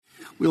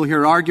We'll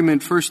hear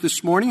argument first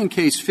this morning in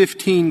Case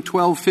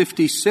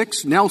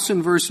 15-1256,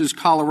 Nelson versus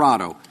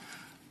Colorado.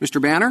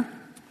 Mr. Banner?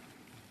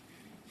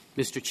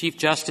 Mr. Chief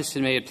Justice,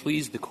 and may it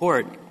please the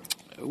Court,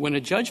 when a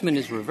judgment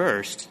is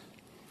reversed,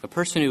 a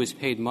person who has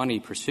paid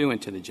money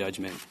pursuant to the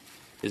judgment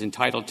is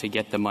entitled to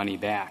get the money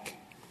back.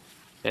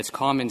 That's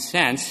common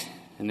sense,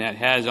 and that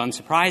has,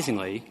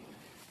 unsurprisingly,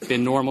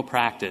 been normal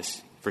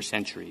practice for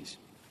centuries.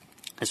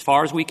 As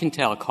far as we can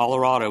tell,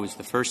 Colorado is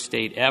the first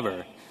state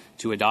ever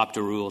to adopt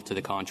a rule to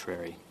the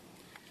contrary.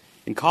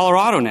 In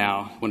Colorado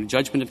now, when a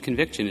judgment of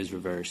conviction is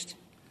reversed,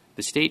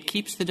 the state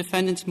keeps the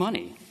defendant's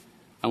money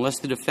unless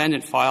the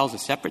defendant files a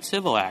separate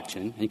civil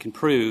action and can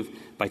prove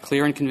by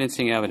clear and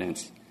convincing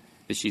evidence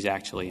that she's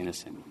actually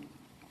innocent.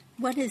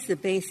 What is the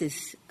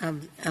basis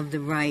of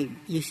the right?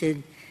 You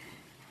said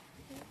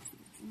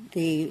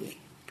the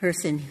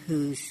person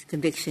whose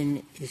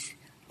conviction is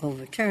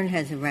overturned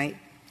has a right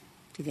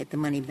to get the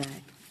money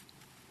back.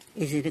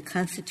 Is it a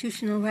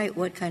constitutional right?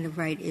 What kind of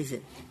right is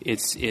it?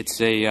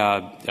 It's a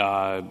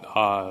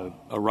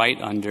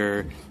right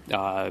under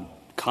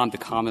the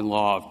common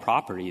law of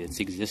property that's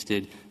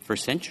existed for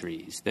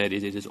centuries, that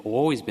it has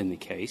always been the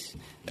case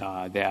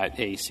that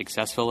a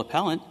successful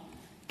appellant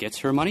gets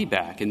her money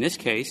back. In this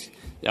case,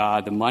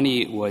 the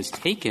money was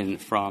taken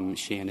from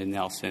Shannon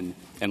Nelson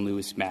and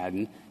Lewis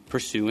Madden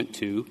pursuant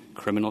to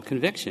criminal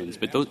convictions.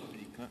 But those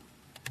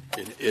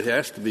it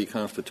has to be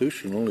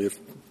constitutional if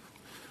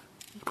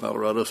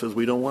Colorado says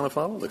we don't want to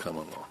follow the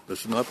common law.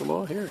 This is not the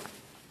law here.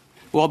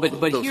 Well, but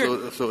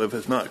here, so if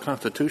it's not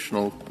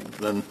constitutional,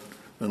 then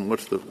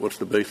what's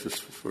the basis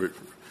for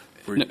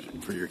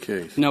your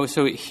case? No.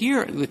 So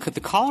here, the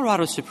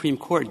Colorado Supreme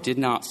Court did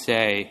not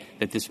say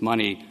that this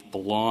money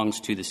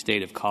belongs to the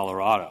state of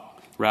Colorado.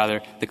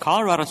 Rather, the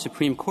Colorado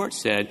Supreme Court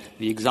said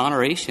the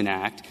Exoneration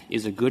Act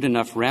is a good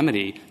enough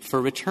remedy for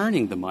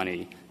returning the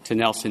money to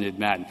Nelson and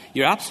Madden.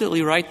 You're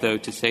absolutely right, though,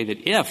 to say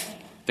that if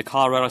the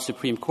Colorado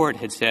Supreme Court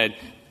had said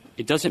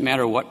it doesn't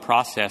matter what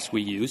process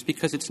we use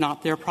because it's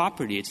not their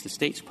property, it's the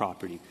state's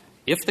property.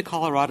 If the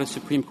Colorado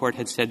Supreme Court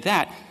had said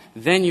that,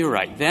 then you're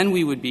right. Then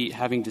we would be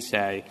having to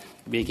say,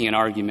 making an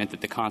argument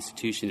that the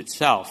Constitution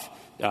itself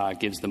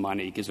gives the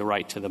money, gives a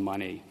right to the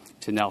money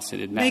to Nelson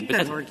and Madden. Make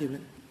that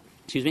argument.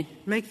 Excuse me?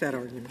 Make that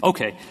argument.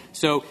 Okay.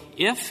 So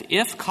if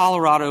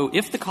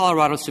the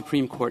Colorado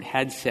Supreme Court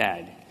had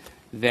said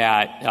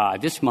that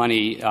this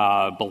money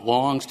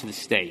belongs to the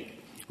state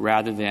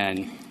rather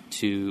than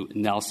to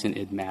Nelson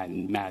and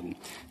Madden,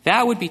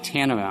 that would be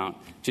tantamount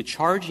to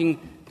charging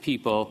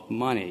people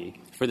money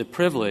for the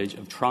privilege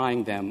of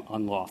trying them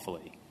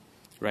unlawfully,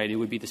 right? It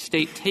would be the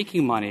state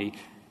taking money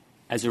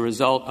as a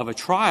result of a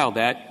trial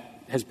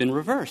that has been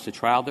reversed, a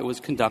trial that was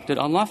conducted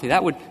unlawfully.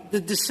 That would — The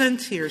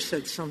dissent here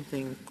said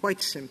something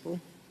quite simple,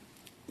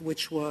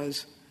 which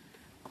was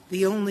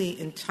the only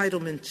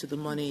entitlement to the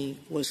money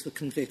was the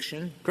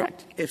conviction.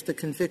 Correct. If the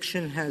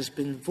conviction has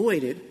been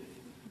voided,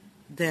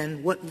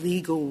 then what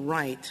legal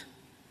right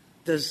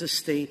does the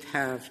state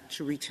have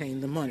to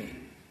retain the money?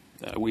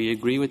 We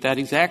agree with that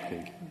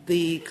exactly.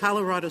 The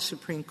Colorado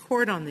Supreme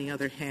Court, on the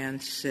other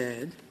hand,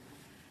 said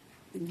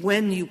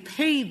when you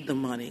paid the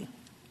money,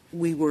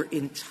 we were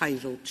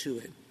entitled to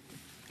it.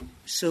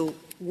 So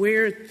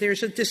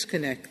there's a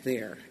disconnect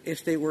there.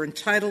 If they were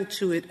entitled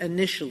to it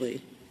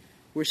initially,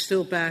 we're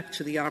still back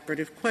to the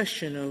operative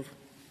question of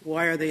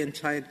why are they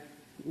entitled —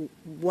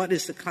 what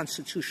is the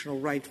constitutional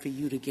right for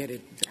you to get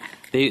it back?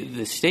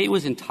 The state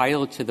was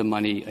entitled to the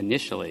money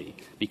initially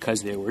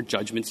because there were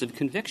judgments of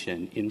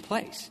conviction in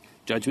place,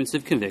 judgments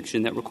of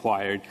conviction that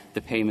required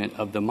the payment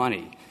of the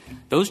money.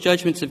 Those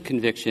judgments of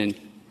conviction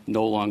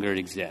no longer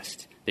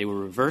exist. They were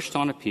reversed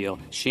on appeal.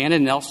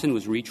 Shannon Nelson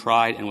was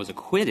retried and was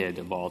acquitted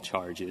of all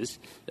charges.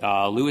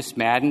 Lewis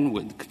Madden,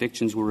 the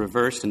convictions were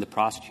reversed, and the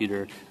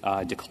prosecutor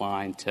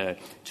declined to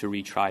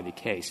retry the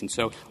case. And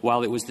so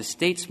while it was the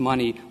state's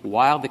money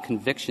while the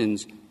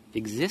convictions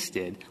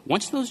existed,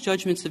 once those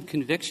judgments of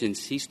conviction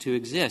ceased to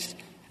exist,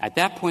 at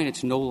that point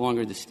it's no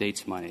longer the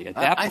state's money. At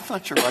that I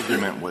thought your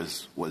argument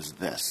was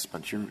this,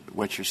 but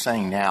what you're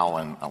saying now,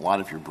 and a lot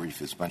of your brief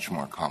is much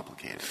more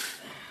complicated.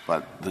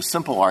 But the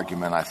simple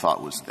argument I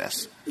thought was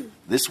this.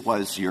 This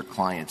was your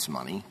client's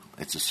money.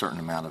 It's a certain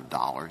amount of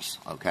dollars,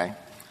 okay?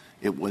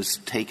 It was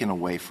taken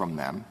away from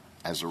them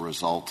as a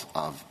result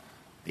of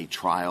a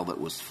trial that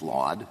was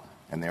flawed,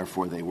 and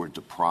therefore they were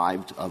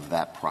deprived of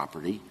that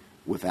property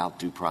without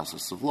due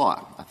process of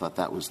law. I thought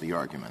that was the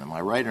argument. Am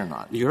I right or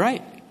not? You're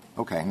right.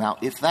 Okay. Now,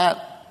 if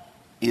that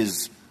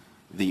is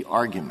the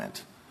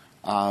argument,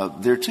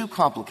 there are two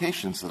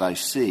complications that I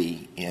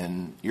see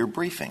in your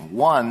briefing.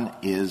 One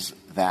is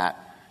that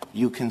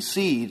you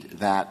concede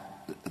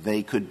that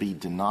they could be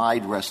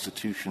denied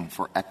restitution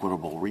for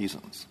equitable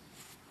reasons.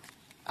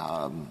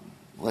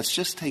 Let's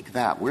just take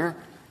that. Where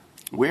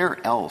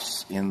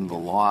else in the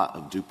law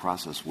of due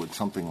process would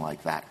something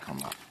like that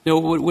come up?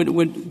 No,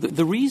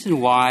 the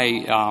reason why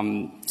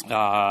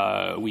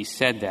we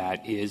said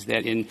that is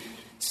that in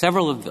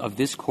several of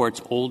this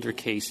Court's older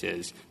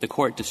cases, the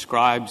Court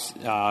describes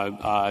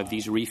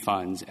these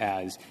refunds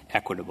as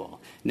equitable.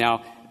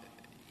 Now,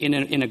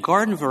 in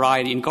garden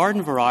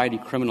variety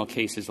criminal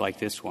cases like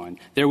this one,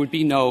 there would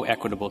be no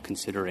equitable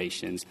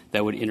considerations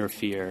that would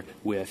interfere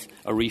with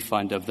a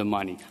refund of the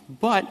money.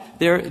 But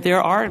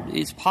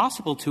it's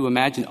possible to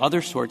imagine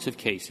other sorts of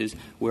cases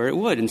where it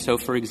would. And so,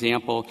 for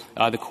example,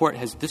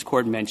 this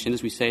court mentioned,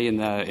 as we say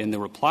in the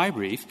reply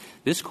brief,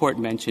 this court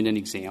mentioned an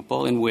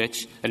example in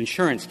which an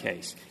insurance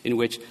case in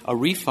which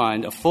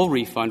a full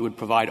refund would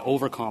provide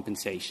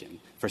overcompensation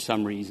for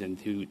some reason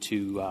to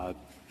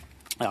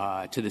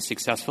the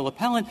successful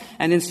appellant,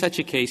 and in such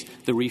a case,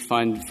 the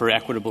refund for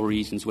equitable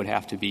reasons would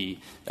have to be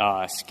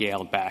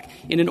scaled back.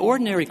 In an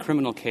ordinary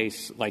criminal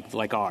case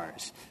like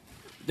ours,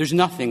 there's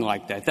nothing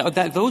like that.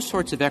 Those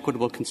sorts of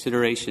equitable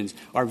considerations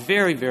are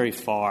very, very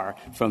far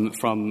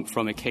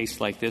from a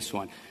case like this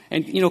one.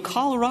 And,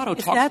 Colorado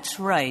If that's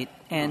right,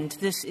 and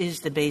this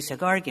is the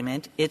basic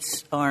argument,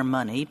 it's our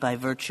money by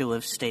virtue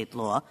of state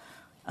law,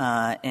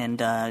 and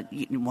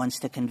once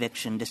the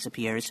conviction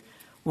disappears,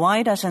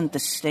 why doesn't the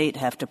state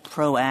have to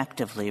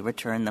proactively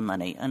return the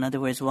money? In other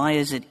words, why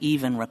is it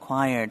even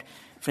required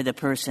for the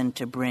person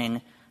to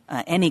bring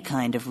any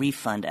kind of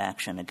refund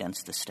action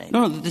against the state?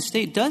 No, the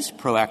state does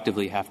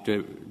proactively have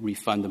to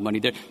refund the money.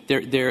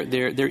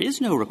 There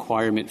is no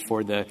requirement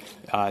for the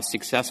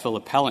successful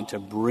appellant to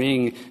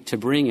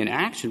bring an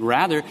action.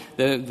 Rather,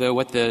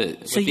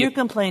 your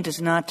complaint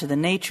is not to the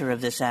nature of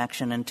this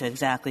action and to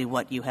exactly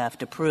what you have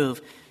to prove.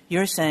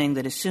 You're saying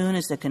that as soon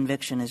as the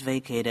conviction is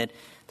vacated,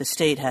 the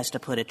state has to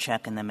put a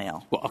check in the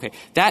mail. Well, okay,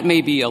 that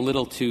may be a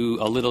little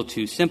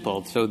too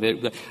simple. So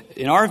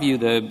in our view,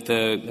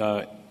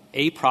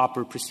 a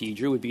proper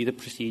procedure would be the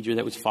procedure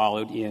that was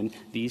followed in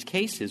these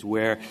cases,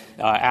 where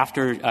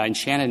in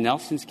Shannon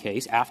Nelson's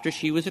case, after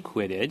she was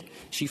acquitted,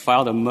 she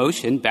filed a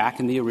motion back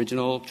in the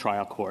original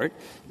trial court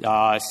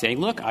saying,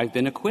 look, I've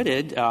been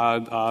acquitted.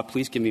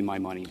 Please give me my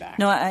money back.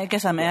 No, I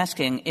guess I'm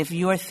asking, if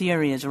your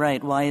theory is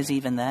right, why is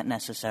even that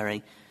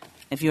necessary?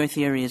 If your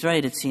theory is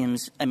right, it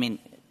seems,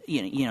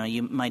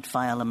 you might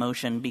file a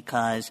motion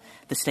because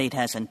the state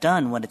hasn't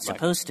done what it's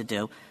supposed to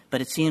do, but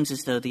it seems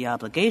as though the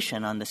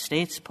obligation on the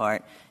state's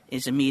part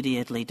is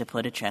immediately to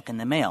put a check in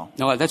the mail.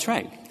 No, that's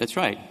right.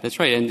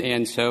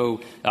 And so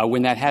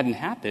when that hadn't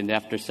happened,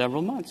 after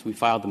several months, we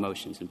filed the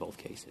motions in both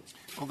cases.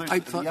 Well,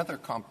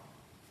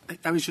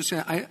 I was just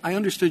saying, I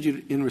understood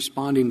you in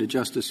responding to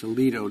Justice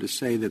Alito to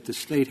say that the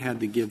state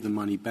had to give the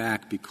money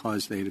back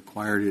because they had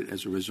acquired it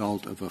as a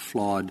result of a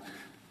flawed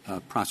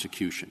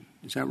prosecution.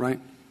 Is that right?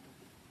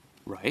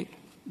 Right.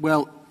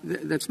 Well,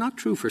 that's not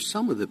true for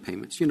some of the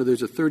payments.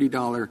 There's a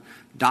 $30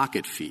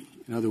 docket fee.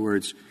 In other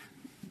words,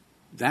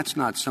 that's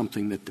not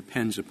something that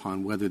depends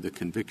upon whether the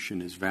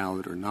conviction is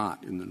valid or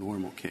not in the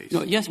normal case.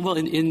 No, yes, well,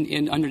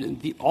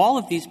 all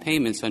of these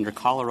payments under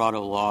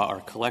Colorado law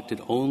are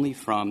collected only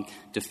from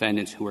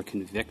defendants who are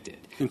convicted,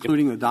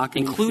 including the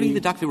docket, the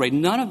docket. Right.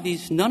 None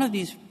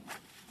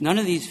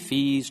of these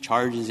fees,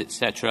 charges, et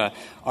cetera,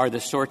 are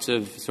the sorts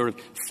of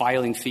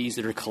filing fees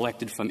that are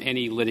collected from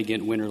any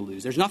litigant, win or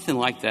lose. There's nothing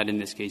like that in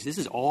this case. This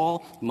is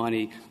all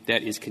money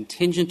that is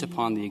contingent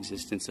upon the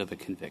existence of a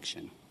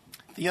conviction.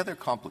 The other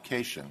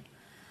complication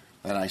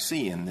that I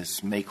see in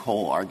this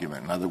make-whole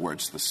argument, in other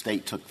words, the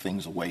state took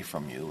things away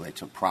from you, they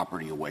took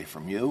property away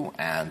from you,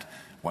 and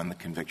when the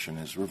conviction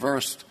is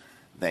reversed,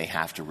 they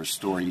have to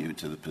restore you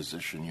to the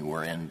position you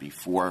were in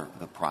before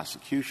the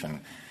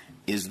prosecution,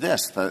 is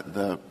this.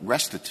 The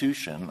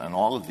restitution and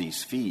all of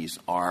these fees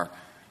are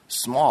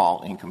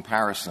small in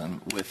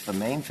comparison with the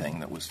main thing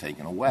that was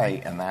taken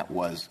away, and that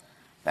was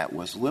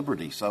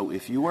liberty. So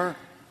if your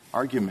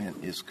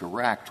argument is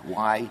correct,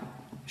 why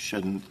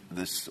shouldn't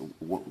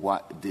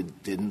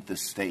didn't the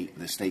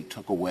state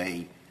took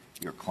away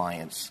your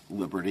client's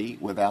liberty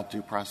without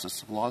due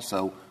process of law?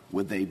 So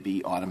would they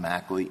be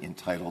automatically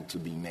entitled to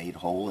be made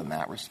whole in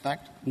that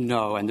respect?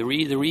 No, and the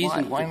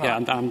reason why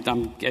not?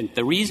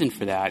 The reason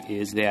for that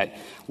is that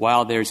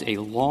while there's a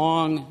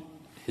long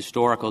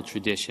historical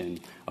tradition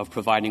of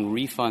providing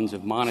refunds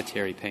of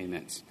monetary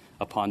payments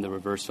upon the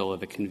reversal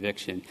of a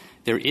conviction,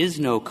 there is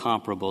no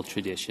comparable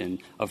tradition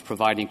of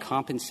providing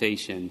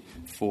compensation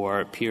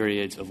for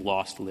periods of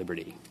lost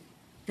liberty.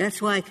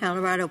 That's why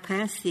Colorado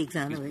passed the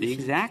exoneration.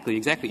 Exactly.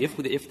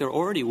 If there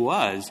already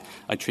was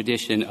a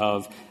tradition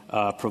of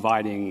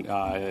providing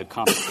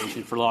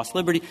compensation for lost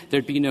liberty,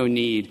 there'd be no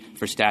need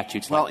for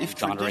statutes like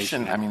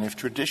exoneration. If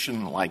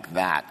tradition like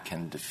that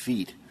can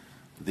defeat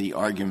the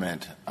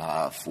argument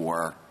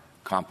for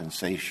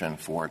compensation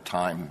for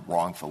time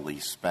wrongfully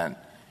spent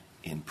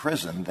in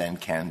prison, then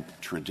can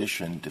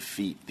tradition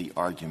defeat the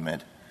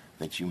argument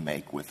that you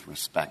make with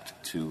respect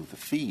to the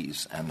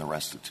fees and the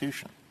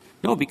restitution?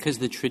 No, because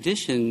the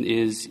tradition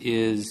is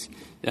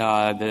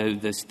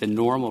the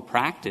normal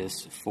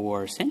practice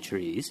for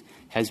centuries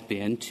has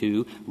been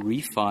to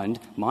refund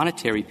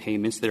monetary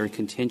payments that are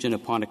contingent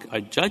upon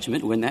a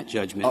judgment when that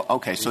judgment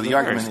okay, so the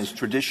argument is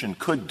tradition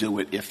could do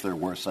it if there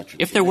were such a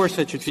tradition. If there were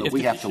such a tradition. So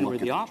we have to look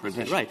at the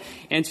tradition. Right.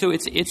 And so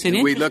it's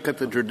an we look at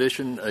the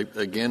tradition,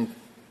 again,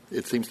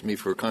 it seems to me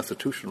for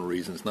constitutional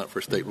reasons, not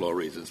for state law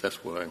reasons.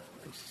 That's why I'm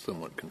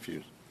somewhat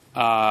confused.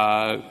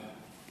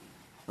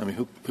 I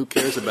mean, who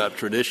cares about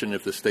tradition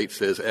if the state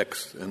says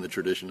X and the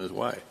tradition is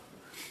Y?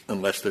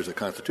 Unless there's a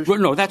constitution.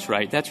 Well, no, that's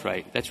right.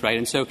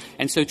 And so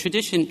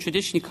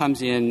tradition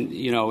comes in,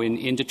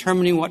 in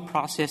determining what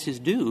process is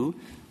due.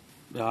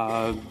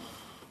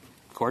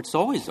 Courts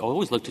always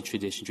look to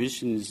tradition.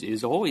 Tradition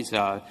is always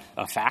a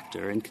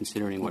factor in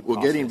considering what.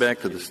 Well, getting back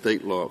to the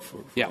state law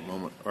for yeah. a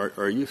moment,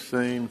 are you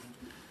saying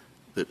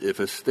that if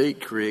a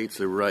state creates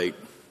a right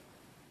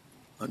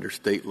under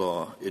state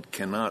law, it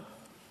cannot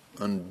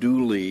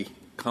unduly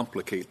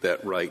complicate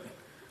that right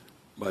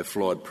by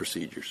flawed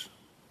procedures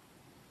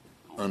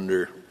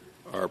under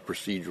our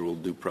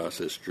procedural due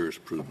process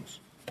jurisprudence?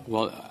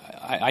 Well,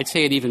 I'd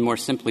say it even more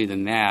simply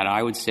than that.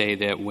 I would say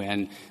that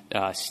when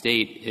a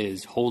state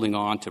is holding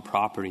on to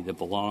property that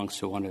belongs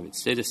to one of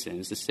its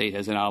citizens, the state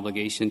has an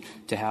obligation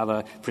to have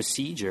a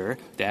procedure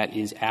that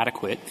is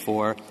adequate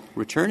for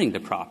returning the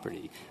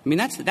property. I mean,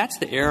 that's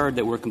the error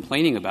that we're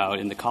complaining about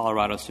in the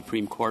Colorado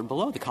Supreme Court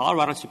below. The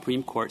Colorado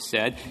Supreme Court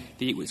said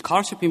the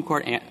Colorado Supreme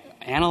Court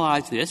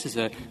analyzed this as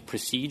a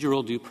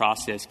procedural due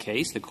process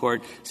case. The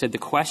Court said the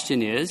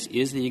question is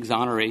the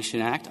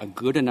Exoneration Act a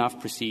good enough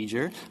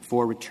procedure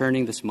for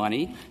returning this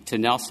money to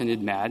Nelson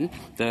and Madden?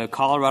 The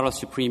Colorado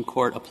Supreme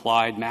Court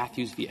applied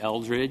Matthews v.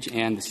 Eldridge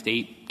and the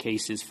state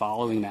cases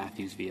following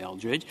Matthews v.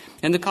 Eldridge,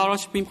 and the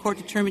Colorado Supreme Court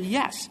determined,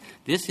 yes,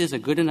 this is a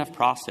good enough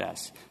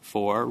process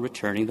for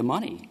returning the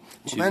money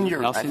to Nelson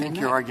and Madden. I think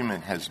your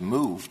argument has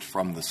moved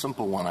from the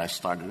simple one I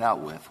started out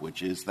with,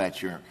 which is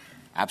that you're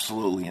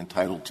absolutely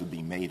entitled to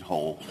be made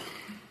whole,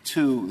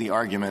 to the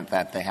argument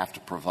that they have to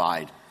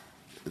provide,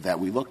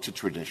 that we look to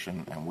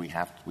tradition and we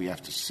have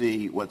to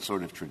see what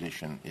sort of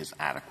tradition is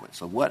adequate.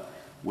 So what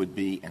would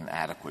be an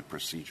adequate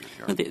procedure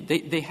here?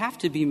 They have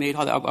to be made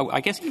whole. I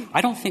guess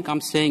I don't think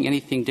I'm saying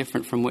anything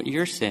different from what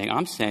you're saying.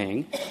 I'm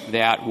saying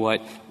that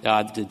what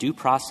the due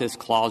process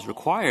clause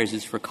requires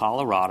is for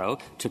Colorado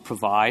to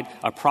provide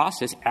a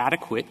process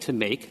adequate to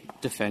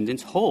make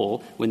defendants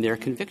whole when their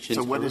convictions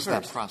are reversed. So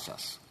what is that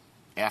process?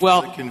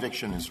 After the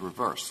conviction is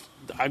reversed.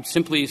 I'm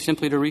simply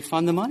to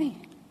refund the money.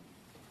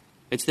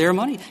 It's their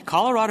money.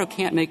 Colorado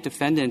can't make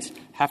defendants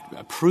have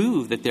to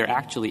prove that they're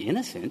actually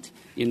innocent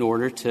in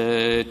order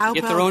to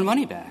get their own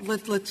money back.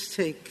 Let's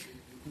take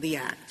the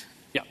Act.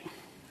 Yeah.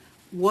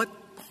 What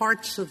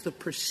parts of the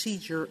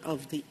procedure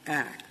of the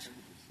Act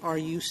are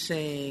you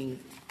saying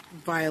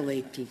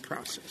violate due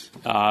process?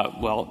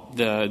 Well,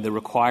 the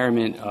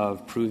requirement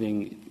of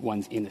proving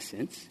one's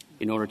innocence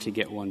in order to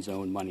get one's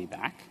own money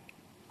back.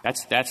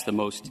 That's the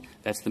most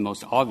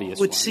obvious one. It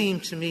would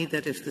seem to me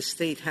that if the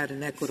state had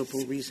an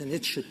equitable reason,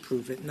 it should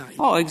prove it, not you.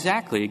 Oh,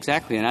 exactly.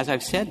 And as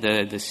I've said,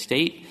 the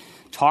state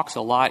talks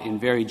a lot in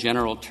very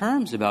general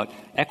terms about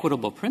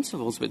equitable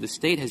principles, but the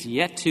state has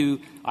yet to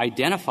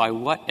identify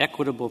what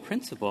equitable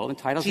principle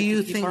entitles it to keep our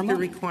money. Do you think the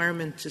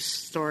requirement to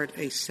start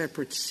a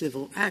separate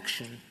civil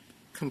action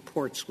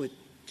comports with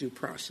due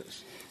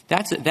process?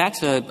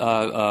 That's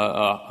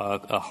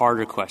a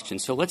harder question.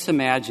 So let's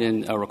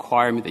imagine a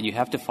requirement that you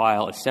have to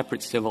file a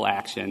separate civil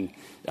action,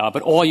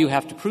 but all you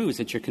have to prove is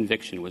that your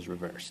conviction was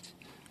reversed.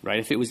 Right?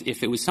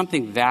 If it was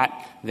something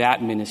that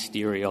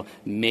ministerial,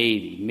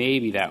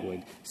 maybe that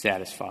would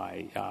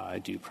satisfy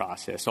due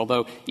process.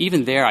 Although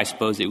even there, I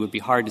suppose it would be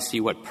hard to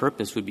see what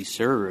purpose would be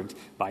served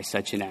by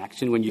such an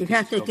action when you You'd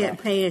have to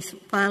pay a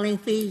filing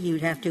fee.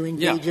 You'd have to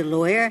engage a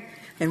lawyer,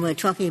 and we're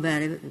talking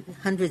about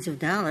hundreds of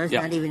dollars,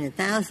 not even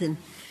 $1,000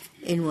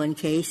 in one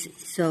case.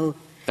 So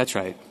that's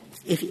right.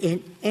 If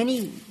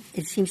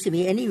it seems to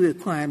me any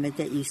requirement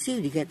that you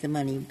sue to get the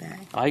money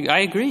back. I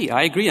agree.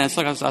 And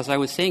as I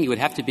was saying, it would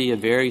have to be a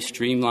very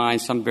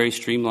streamlined,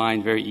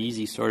 very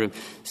easy sort of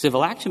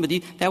civil action. But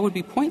that would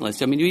be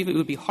pointless. I mean, it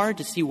would be hard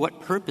to see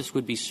what purpose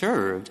would be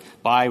served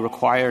by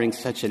requiring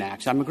such an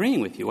action. I'm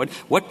agreeing with you.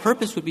 What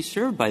purpose would be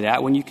served by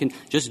that when you can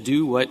just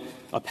do what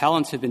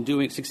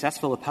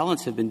successful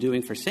appellants have been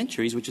doing for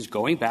centuries, which is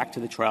going back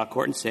to the trial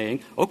court and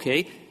saying,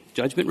 okay,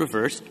 judgment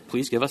reversed,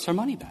 please give us our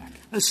money back.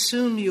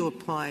 Assume you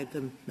applied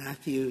the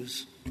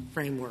Matthews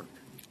framework.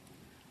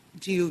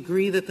 Do you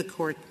agree that the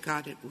court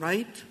got it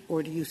right,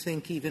 or do you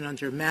think even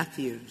under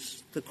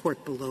Matthews the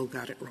court below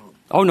got it wrong?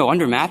 Oh, no,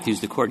 under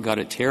Matthews the court got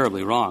it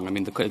terribly wrong. I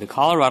mean, the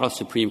Colorado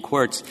Supreme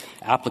Court's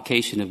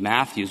application of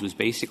Matthews was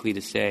basically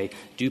to say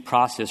due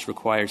process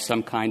requires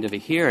some kind of a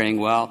hearing.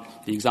 Well,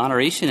 the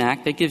Exoneration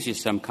Act, that gives you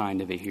some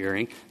kind of a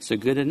hearing, so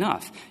good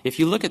enough. If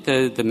you look at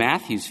the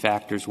Matthews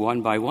factors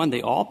one by one,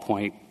 they all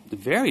point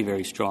very,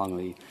 very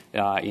strongly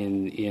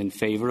in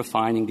favor of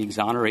finding the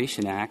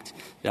Exoneration Act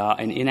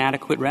an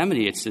inadequate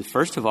remedy. It's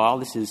first of all,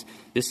 this is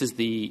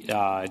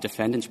the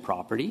defendant's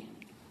property.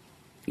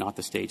 not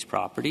the state's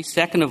property.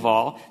 Second of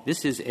all,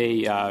 this is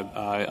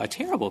a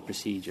terrible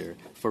procedure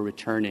for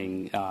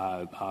returning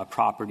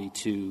property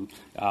to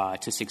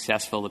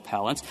successful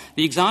appellants.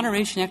 The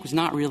Exoneration Act was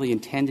not really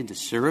intended to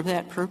serve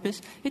that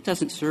purpose. It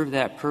doesn't serve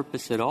that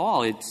purpose at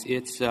all. It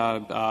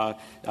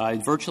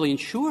virtually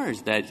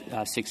ensures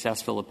that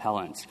successful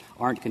appellants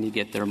aren't going to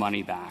get their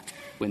money back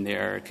when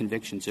their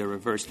convictions are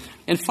reversed.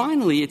 And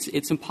finally,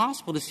 it's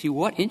impossible to see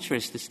what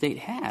interest the state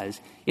has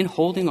in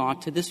holding on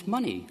to this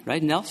money,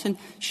 right?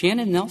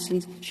 Shannon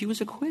Nelson, she was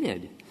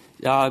acquitted.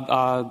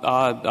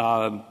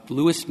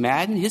 Lewis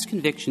Madden, his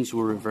convictions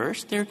were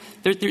reversed.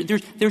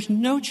 There's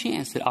no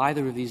chance that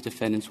either of these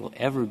defendants will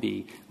ever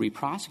be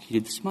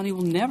re-prosecuted. This money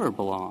will never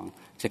belong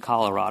to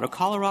Colorado.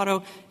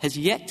 Colorado has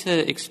yet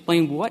to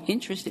explain what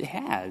interest it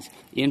has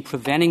in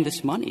preventing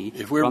this money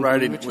from being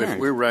returned. If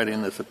we're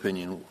writing this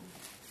opinion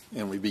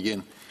and we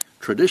begin,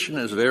 tradition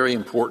is very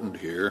important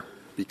here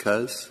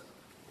because?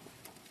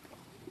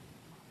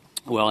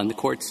 Well, in the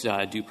Court's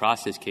due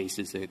process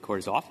cases, the Court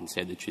has often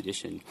said that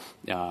tradition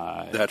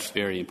is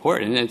very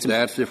important. And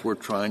that's if we're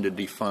trying to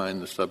define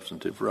the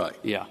substantive right.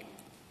 Yeah.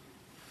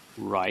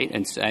 Right.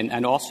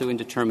 And also in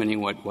determining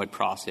what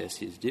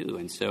process is due.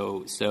 And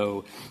so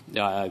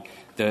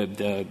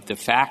the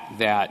fact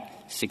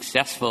that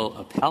successful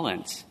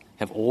appellants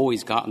have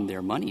always gotten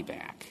their money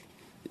back,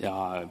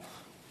 I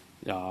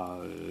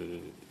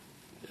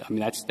mean,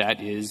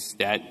 that is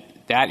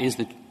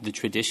the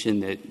tradition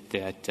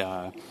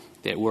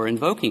that we're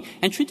invoking.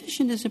 And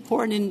tradition is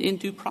important in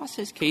due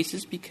process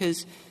cases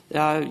because,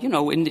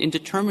 in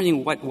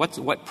determining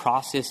what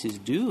process is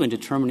due and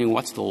determining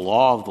what's the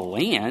law of the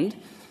land,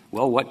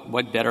 well,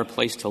 what better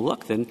place to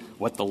look than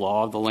what the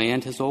law of the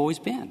land has always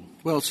been?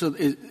 Well, so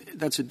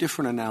that's a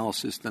different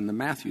analysis than the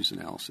Matthews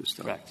analysis,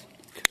 though. Correct.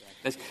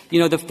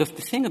 The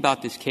thing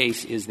about this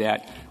case is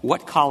that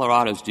what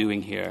Colorado's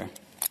doing here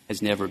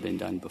has never been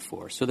done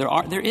before. So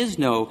there is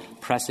no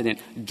precedent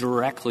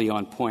directly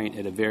on point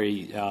at a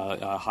very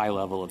high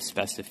level of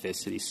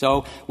specificity.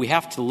 So we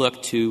have to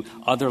look to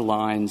other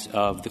lines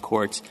of the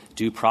Court's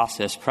due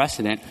process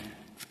precedent.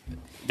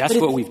 That's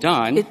what we've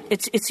done.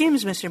 It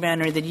seems, Mr.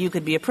 Banner, that you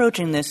could be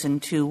approaching this in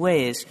two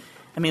ways.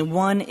 I mean,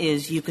 one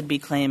is you could be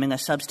claiming a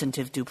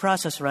substantive due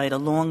process right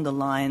along the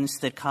lines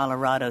that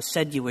Colorado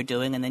said you were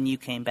doing, and then you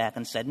came back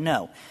and said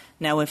no.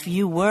 Now, if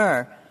you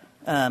were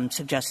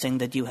suggesting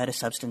that you had a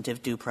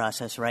substantive due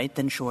process right,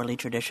 then surely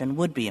tradition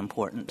would be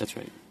important. That's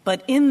right.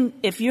 But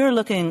if you're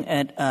looking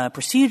at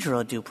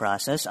procedural due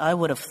process, I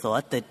would have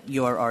thought that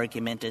your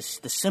argument is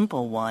the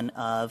simple one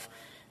of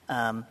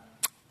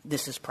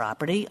this is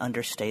property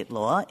under state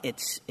law.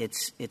 It's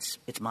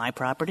my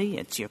property.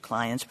 It's your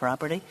client's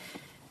property.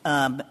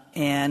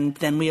 And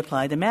then we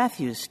apply the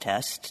Matthews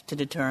test to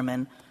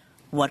determine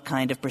what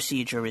kind of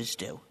procedure is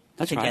due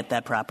to get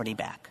that property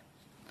back.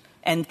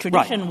 And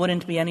tradition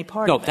wouldn't be any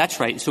part of that. No, that's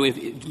right. So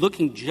if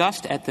looking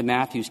just at the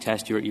Matthews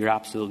test, you're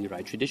absolutely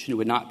right. Tradition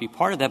would not be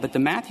part of that. But the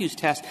Matthews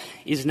test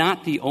is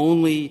not the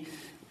only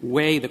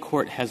way the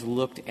Court has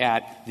looked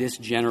at this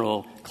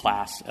general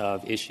class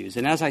of issues.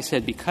 And as I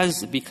said,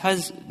 because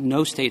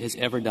no state has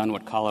ever done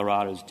what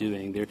Colorado's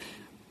doing,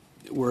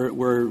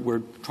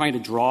 we're trying to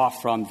draw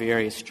from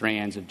various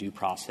strands of due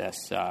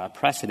process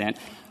precedent.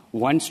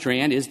 One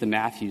strand is the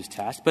Matthews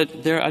test, but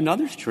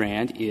another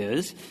strand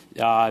is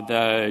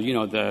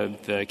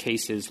the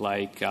cases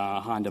like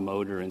Honda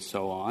Motor and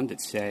so on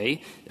that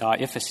say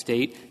if a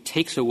state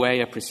takes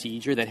away a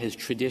procedure that has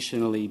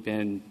traditionally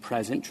been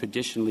present,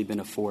 traditionally been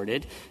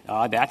afforded,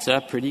 that's a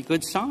pretty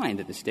good sign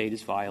that the state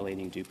is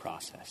violating due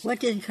process.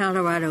 What did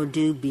Colorado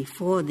do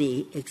before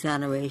the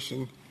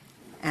Exoneration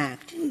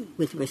Act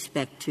with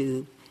respect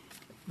to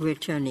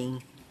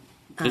returning?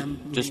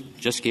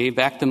 Just gave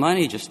back the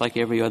money, just like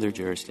every other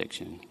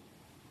jurisdiction.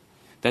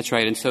 That's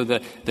right. And so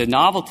the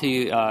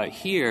novelty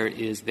here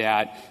is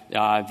that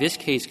this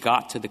case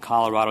got to the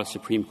Colorado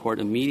Supreme Court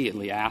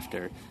immediately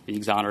after the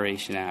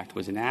Exoneration Act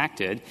was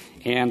enacted,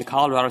 and the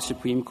Colorado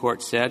Supreme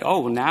Court said,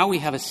 oh, well, now we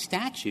have a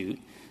statute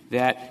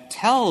that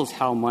tells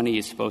how money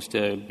is supposed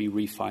to be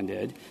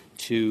refunded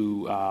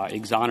to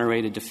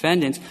exonerated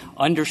defendants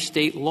under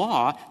state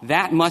law.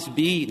 That must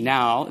be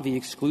now the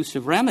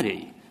exclusive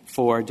remedy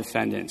for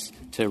defendants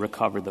to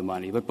recover the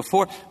money. But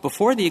before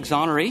the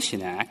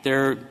Exoneration Act,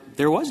 there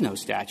was no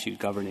statute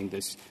governing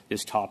this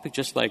topic,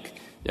 just like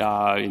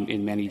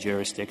in many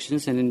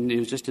jurisdictions, and it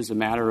was just as a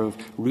matter of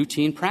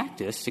routine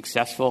practice,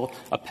 successful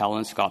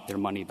appellants got their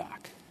money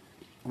back.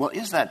 Well,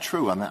 is that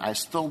true? I mean, I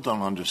still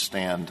don't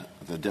understand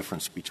the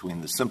difference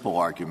between the simple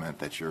argument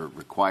that you're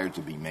required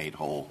to be made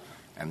whole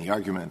and the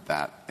argument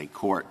that a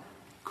court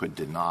could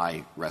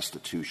deny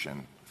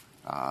restitution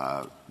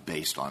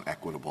based on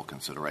equitable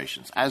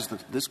considerations. As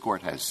this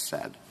Court has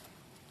said,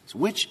 so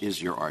which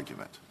is your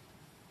argument?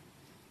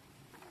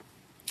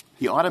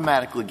 You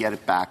automatically get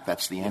it back.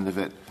 That's the end of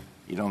it.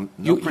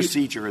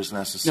 Procedure is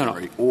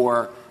necessary. No.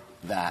 Or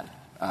that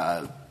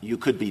you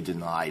could be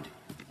denied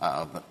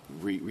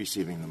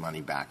receiving the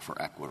money back for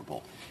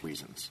equitable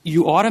reasons?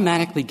 You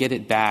automatically get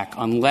it back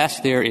unless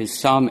there is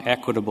some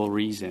equitable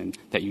reason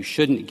that you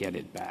shouldn't get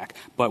it back.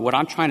 But what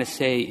I'm trying to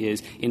say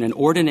is, in an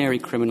ordinary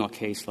criminal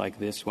case like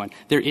this one,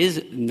 there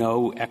is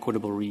no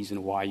equitable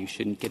reason why you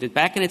shouldn't get it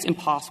back, and it's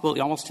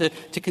impossible almost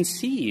to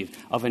conceive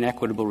of an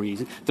equitable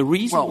reason. The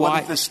reason why —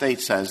 what if the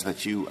state says that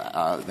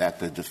that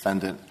the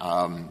defendant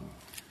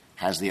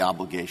has the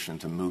obligation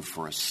to move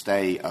for a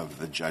stay of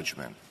the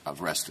judgment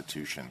of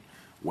restitution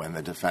when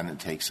the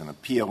defendant takes an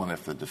appeal, and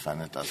if the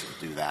defendant doesn't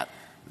do that,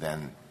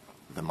 then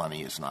the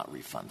money is not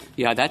refunded?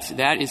 Yeah,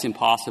 that is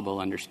impossible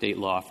under state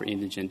law for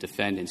indigent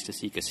defendants to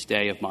seek a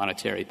stay of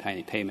monetary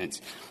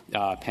payments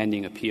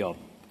pending appeal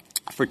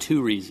for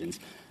two reasons.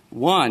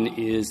 One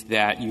is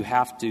that you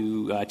have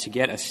to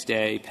get a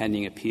stay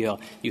pending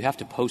appeal, you have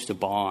to post a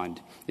bond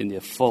in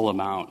the full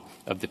amount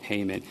of the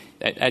payment.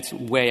 That's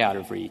way out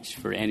of reach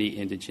for any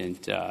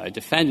indigent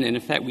defendant. And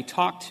in fact, we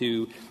talked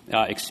to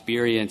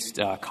experienced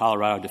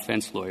Colorado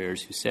defense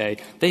lawyers who say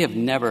they have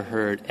never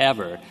heard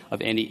ever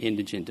of any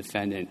indigent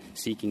defendant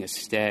seeking a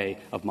stay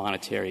of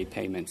monetary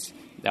payments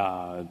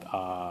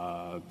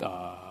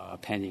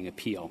pending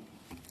appeal.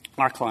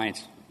 Our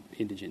clients,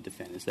 indigent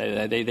defendants,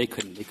 they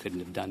couldn't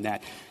have done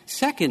that.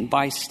 Second,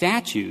 by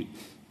statute,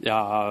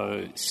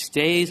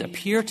 stays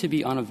appear to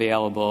be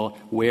unavailable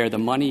where the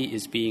money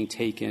is being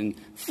taken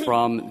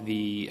from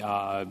the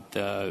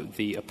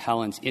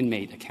appellant's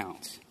inmate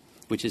accounts,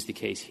 which is the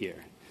case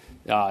here.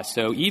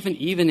 So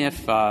even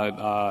if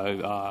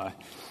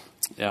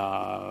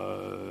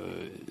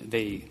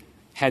they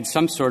had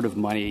some sort of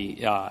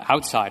money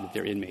outside of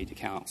their inmate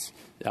accounts,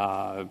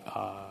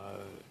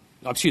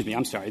 excuse me,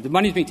 I'm sorry. The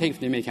money is being taken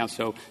from the inmate accounts,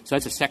 so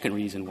that's a second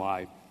reason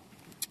why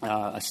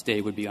a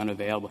stay would be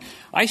unavailable.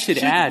 I should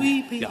add.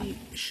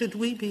 Should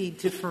we be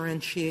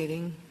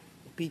differentiating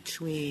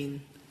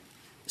between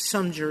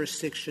some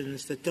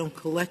jurisdictions that don't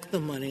collect the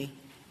money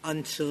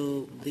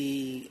until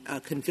the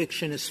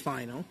conviction is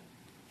final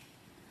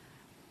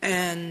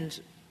and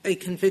a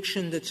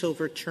conviction that's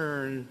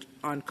overturned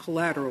on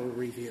collateral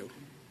review,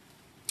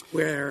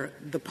 where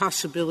the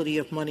possibility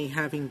of money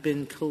having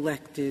been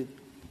collected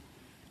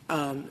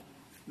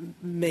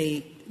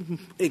may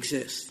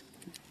exist?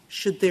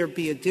 Should there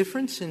be a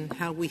difference in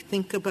how we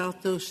think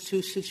about those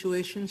two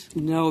situations?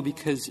 No,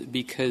 because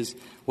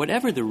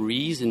whatever the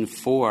reason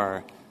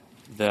for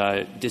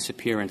the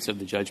disappearance of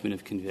the judgment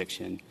of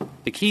conviction,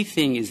 the key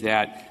thing is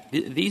that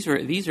these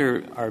are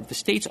the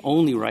state's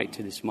only right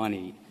to this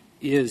money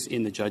is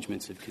in the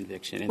judgments of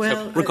conviction. And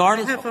well, so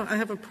regardless I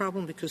have a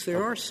problem because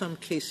there are some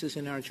cases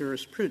in our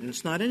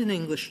jurisprudence, not in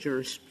English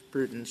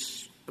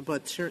jurisprudence,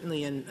 but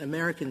certainly in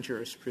American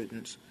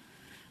jurisprudence,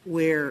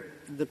 where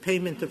the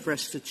payment of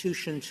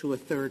restitution to a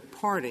third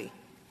party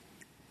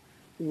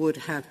would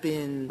have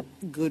been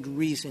good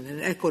reason,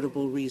 an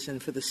equitable reason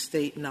for the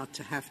state not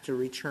to have to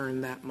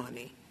return that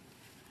money.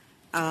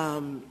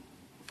 So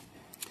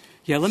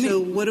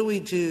what do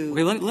we do?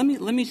 Okay,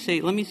 let me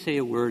say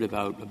a word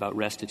about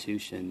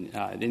restitution.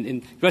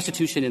 In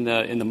restitution in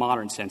the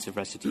modern sense of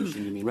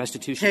restitution, you mean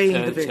restitution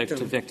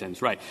to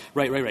victims, right?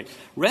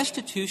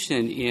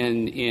 Restitution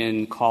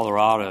in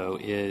Colorado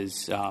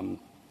is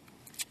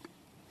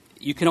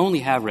you can only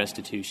have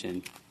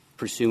restitution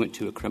pursuant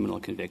to a criminal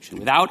conviction.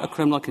 Without a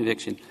criminal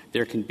conviction,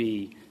 there can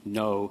be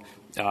no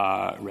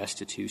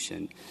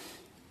restitution.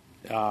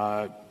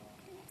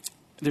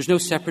 There's no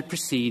separate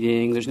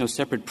proceeding. There's no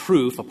separate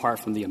proof apart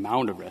from the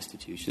amount of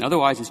restitution.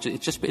 Otherwise,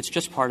 it's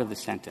just part of the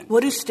sentence.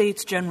 What do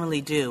states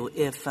generally do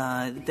if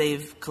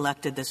they've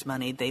collected this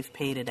money, they've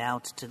paid it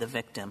out to the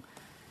victim,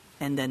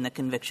 and then the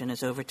conviction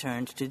is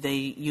overturned? Do they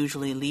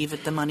usually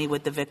leave the money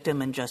with the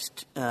victim and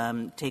just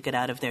take it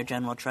out of their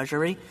general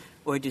treasury,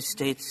 or do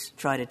states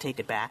try to take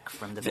it back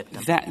from the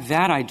victim?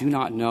 That I do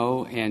not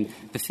know. And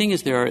the thing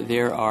is,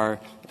 there are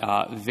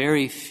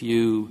very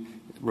few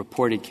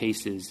reported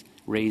cases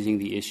raising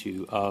the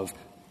issue of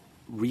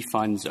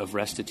refunds of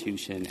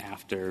restitution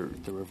after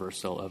the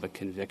reversal of a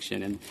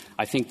conviction. And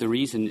I think the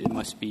reason it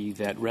must be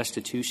that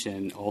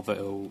restitution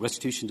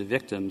to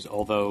victims,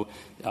 although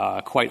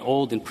quite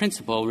old in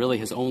principle, really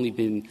has only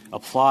been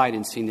applied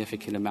in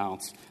significant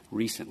amounts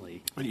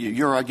recently.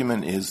 Your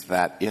argument is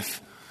that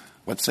if,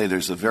 let's say,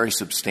 there's a very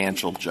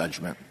substantial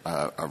judgment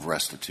of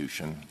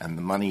restitution and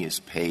the money is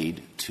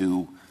paid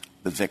to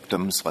the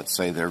victims, let's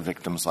say they're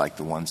victims like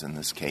the ones in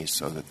this case,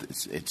 so that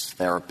it's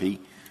therapy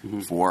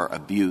for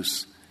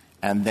abuse,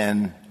 and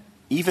then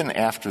even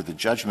after the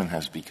judgment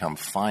has become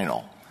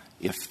final,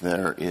 if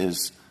there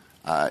is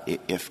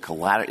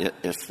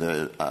if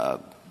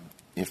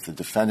the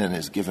defendant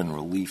is given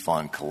relief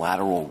on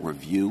collateral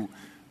review,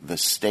 the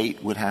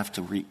state would have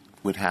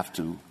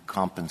to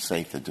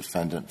compensate the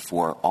defendant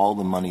for all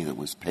the money that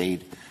was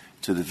paid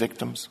to the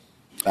victims?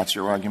 That's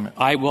your argument?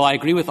 I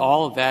agree with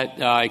all of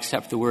that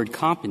except the word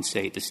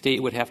compensate. The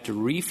state would have to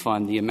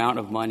refund the amount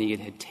of money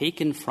it had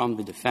taken from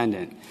the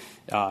defendant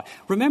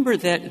Remember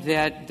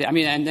that I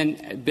mean, and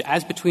then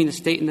as between the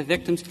state and the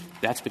victims,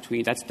 that's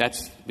between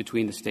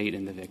the state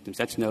and the victims.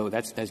 That's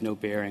no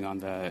bearing on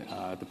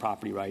the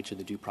property rights or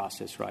the due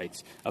process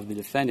rights of the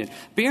defendant.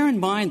 Bear in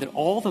mind that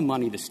all the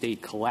money the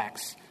state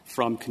collects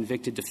from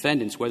convicted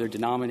defendants, whether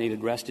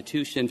denominated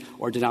restitution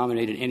or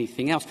denominated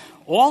anything else,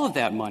 all of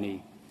that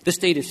money the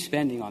state is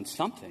spending on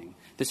something.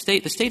 The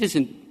state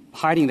isn't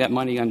hiding that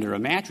money under a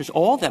mattress.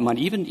 All that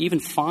money, even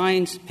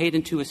fines paid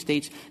into a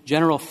state's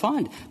general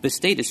fund, the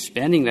state is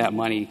spending that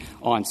money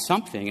on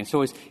something. And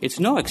so it's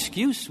no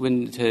excuse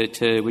when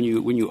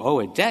you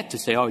owe a debt to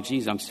say, oh,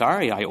 geez, I'm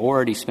sorry, I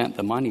already spent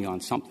the money on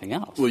something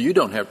else. Well, you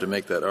don't have to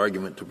make that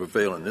argument to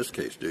prevail in this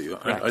case, do you?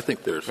 I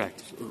think there's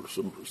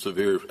some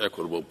severe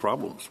equitable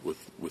problems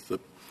with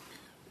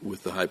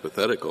the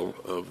hypothetical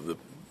of the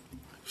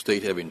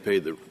state having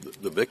paid the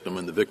victim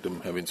and the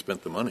victim having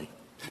spent the money.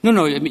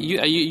 No. I mean,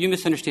 you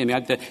misunderstand me.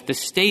 The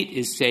state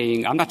is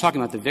saying — I'm not talking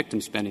about the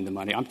victim spending the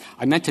money.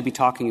 I meant to be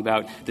talking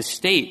about the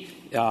state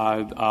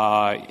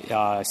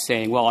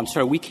saying, well, I'm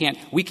sorry, we can't,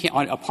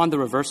 upon the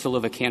reversal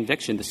of a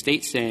conviction, the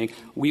state saying,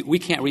 we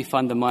can't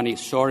refund the money.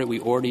 Sorry, we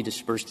already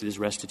dispersed it as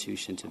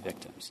restitution to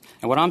victims.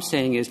 And what I'm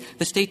saying is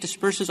the state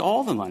disperses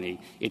all the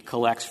money it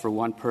collects for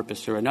one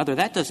purpose or another.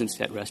 That doesn't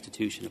set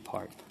restitution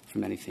apart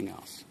from anything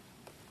else.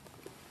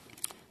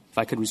 If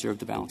I could reserve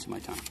the balance of my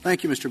time.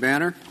 Thank you, Mr.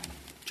 Banner.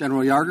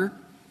 General Yarger.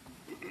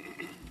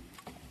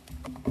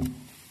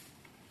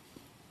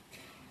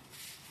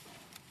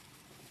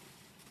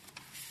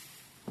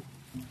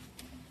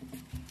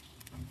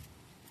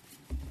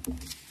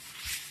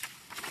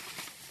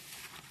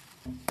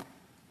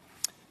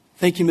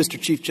 Thank you, Mr.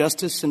 Chief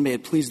Justice, and may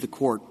it please the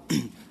Court.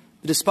 The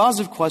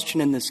dispositive question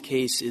in this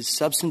case is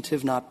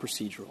substantive, not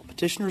procedural.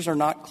 Petitioners are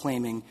not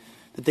claiming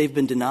that they've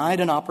been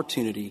denied an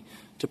opportunity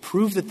to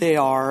prove that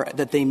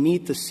they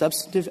meet the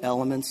substantive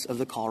elements of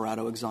the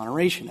Colorado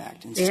Exoneration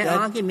Act. Instead, their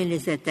argument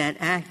is that that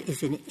act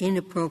is an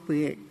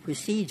inappropriate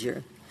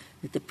procedure,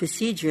 that the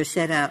procedure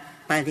set out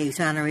by the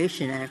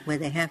Exoneration Act, where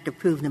they have to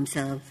prove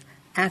themselves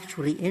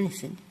actually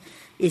innocent,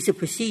 is a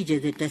procedure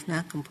that does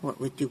not comport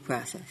with due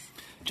process.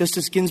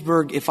 Justice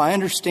Ginsburg, if I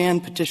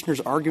understand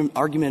petitioners'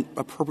 argument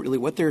appropriately,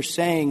 what they're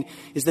saying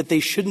is that they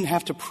shouldn't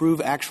have to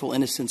prove actual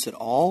innocence at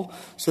all.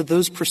 So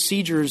those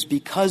procedures,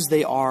 because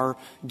they are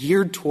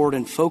geared toward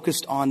and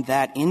focused on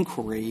that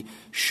inquiry,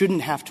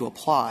 shouldn't have to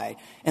apply.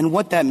 And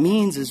what that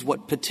means is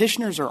what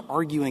petitioners are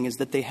arguing is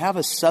that they have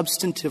a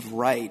substantive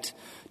right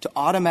to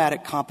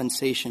automatic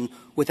compensation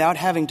without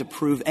having to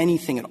prove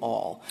anything at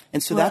all.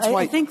 And so that's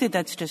why — I think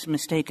that's just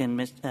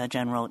mistaken,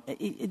 General.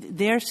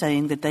 They're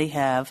saying that they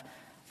have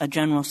a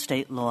general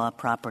state law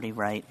property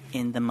right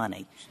in the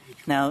money.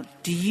 Now,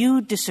 do you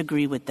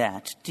disagree with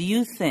that? Do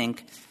you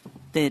think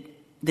that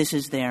this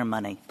is their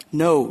money?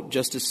 No,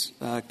 Justice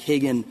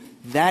Kagan.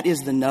 That is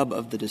the nub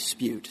of the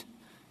dispute.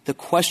 The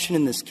question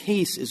in this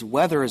case is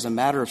whether, as a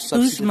matter of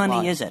substantive whose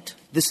money is it?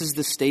 This is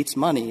the state's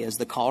money. As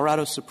the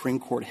Colorado Supreme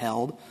Court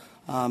held,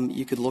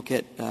 you could look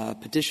at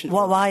petition.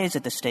 Well, why is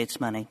it the state's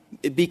money?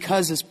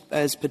 Because,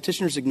 as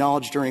petitioners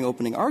acknowledged during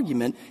opening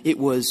argument, it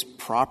was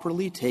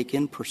properly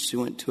taken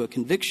pursuant to a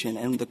conviction.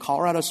 And the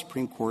Colorado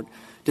Supreme Court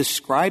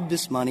described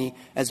this money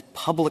as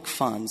public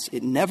funds.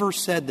 It never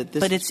said that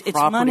this is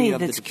property money of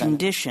the that's defendant.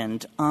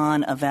 Conditioned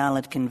on a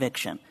valid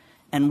conviction.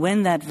 And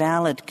when that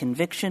valid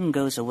conviction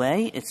goes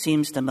away, it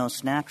seems the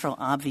most natural,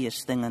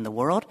 obvious thing in the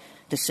world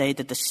to say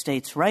that the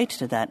state's right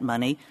to that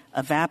money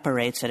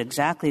evaporates at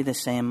exactly the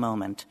same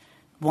moment.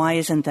 Why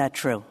isn't that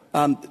true?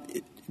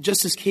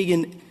 Justice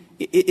Kagan,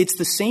 it's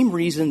the same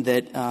reason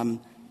that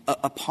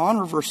upon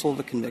reversal of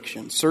a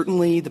conviction,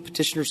 certainly the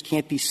petitioners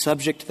can't be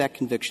subject to that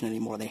conviction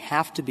anymore. They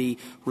have to be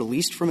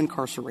released from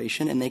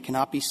incarceration, and they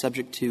cannot be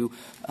subject to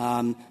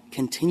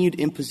continued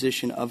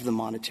imposition of the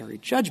monetary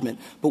judgment.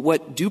 But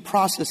what due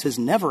process has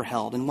never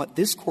held, and what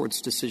this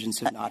Court's decisions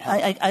have not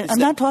held — I'm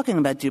not talking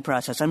about due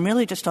process. I'm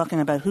really just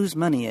talking about whose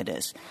money it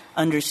is.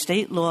 Under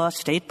state law,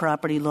 state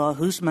property law,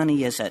 whose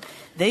money is it?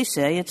 They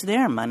say it's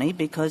their money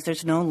because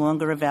there's no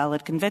longer a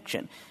valid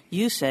conviction.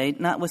 You say,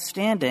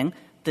 notwithstanding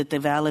that the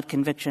valid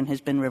conviction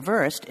has been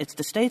reversed, it's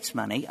the state's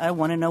money. I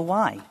want to know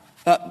why.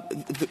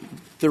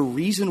 The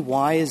reason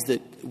why is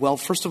that, well,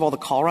 first of all, the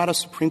Colorado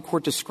Supreme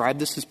Court described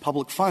this as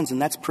public funds,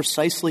 and that's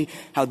precisely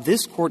how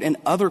this Court and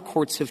other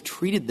courts have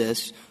treated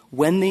this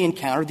when they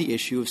encounter the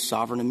issue of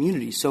sovereign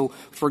immunity. So,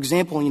 for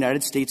example, in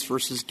United States v.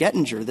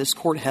 Gettinger, this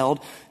Court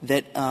held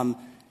that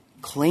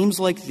claims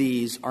like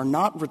these are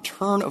not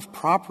return of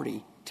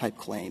property type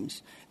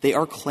claims. They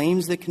are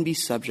claims that can be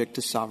subject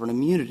to sovereign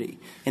immunity.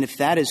 And if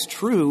that is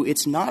true,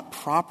 it's not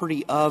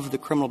property of the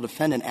criminal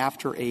defendant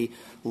after a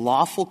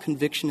lawful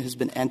conviction has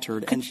been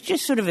entered. Could you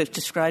just sort of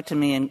describe to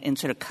me in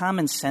sort of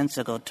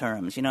commonsensical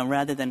terms,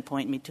 rather than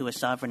point me to a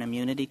sovereign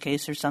immunity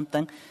case or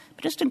something,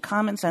 but just in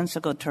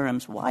commonsensical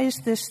terms, why is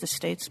this the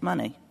state's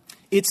money?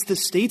 It's the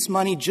state's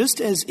money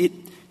just as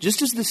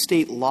the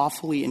state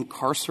lawfully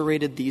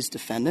incarcerated these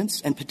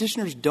defendants, and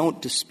petitioners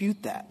don't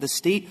dispute that. The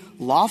state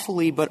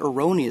lawfully but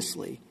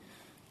erroneously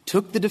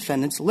took the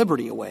defendant's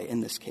liberty away in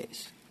this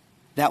case.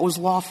 That was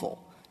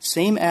lawful.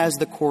 same as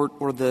the court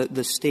or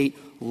the state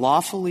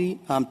lawfully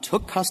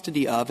took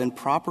custody of and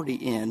property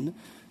in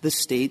the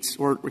state's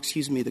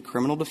the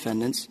criminal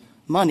defendant's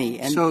money.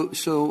 And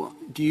so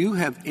do you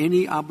have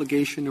any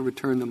obligation to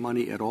return the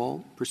money at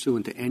all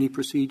pursuant to any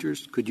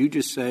procedures? Could you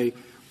just say,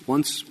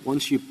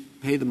 once you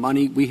pay the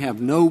money, we have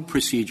no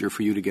procedure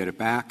for you to get it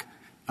back?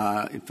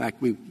 In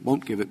fact, we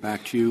won't give it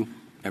back to you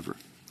ever.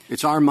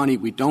 It's our money.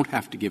 We don't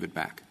have to give it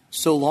back.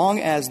 So long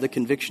as the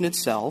conviction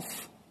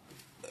itself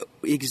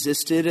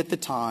existed at the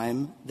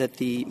time that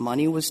the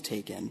money was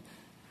taken,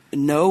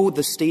 no,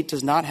 the state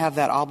does not have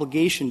that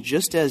obligation,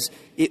 just as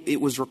it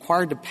was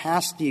required to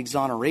pass the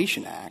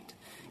Exoneration Act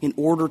in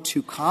order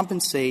to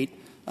compensate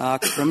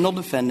criminal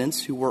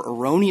defendants who were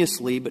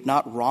erroneously but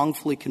not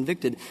wrongfully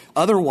convicted.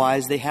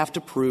 Otherwise, they have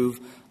to prove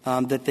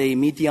that they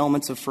meet the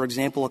elements of, for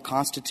example, a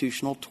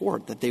constitutional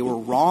tort, that they were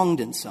wronged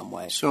in some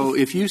way. So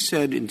if you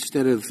said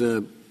instead of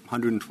the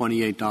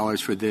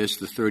 $128 for this,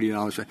 the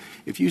 $30,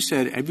 if you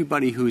said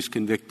everybody who is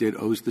convicted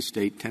owes the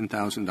state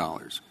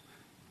 $10,000,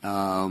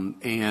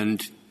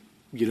 and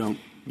you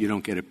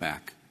don't get it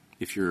back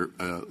if you're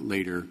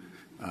later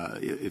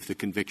if the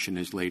conviction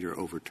is later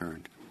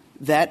overturned.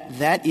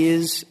 That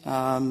is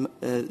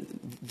the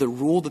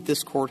rule that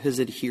this Court has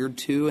adhered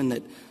to,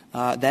 and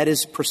that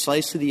is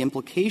precisely the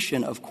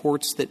implication of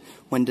courts that,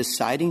 when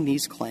deciding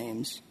these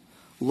claims,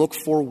 look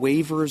for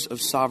waivers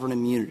of sovereign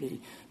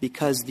immunity,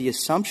 because the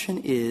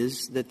assumption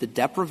is that the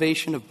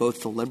deprivation of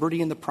both the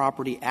liberty and the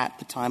property at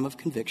the time of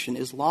conviction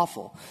is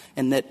lawful,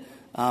 and that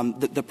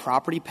the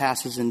property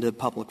passes into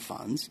public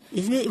funds.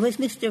 Was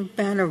Mr.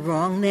 Banner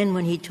wrong then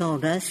when he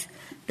told us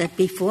that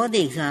before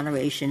the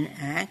Exoneration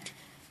Act,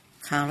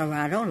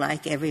 Colorado,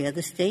 like every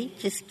other state,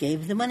 just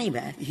gave the money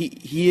back?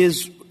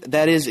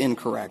 That is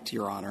incorrect,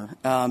 Your Honor.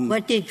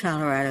 What did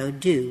Colorado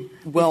do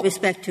with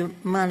respect to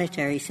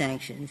monetary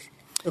sanctions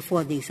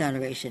before the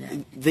Exoneration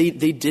Act? They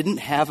didn't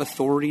have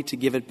authority to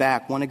give it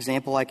back. One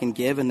example I can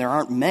give, and there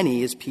aren't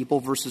many, is People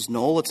v.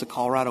 Knoll. It's a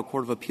Colorado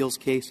Court of Appeals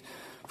case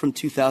from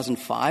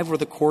 2005 where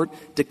the court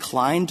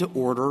declined to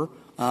order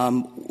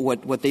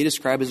what they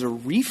describe as a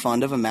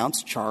refund of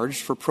amounts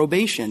charged for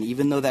probation,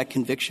 even though that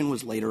conviction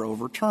was later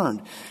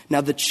overturned.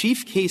 Now, the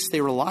chief case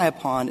they rely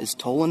upon is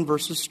Tolan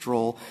v.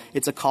 Stroll.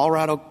 It's a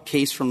Colorado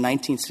case from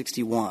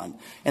 1961.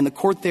 And the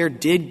court there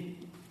did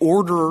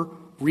order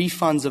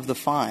refunds of the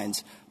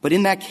fines. But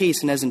in that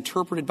case, and as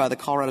interpreted by the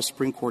Colorado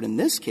Supreme Court in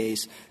this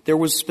case, there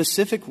was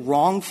specific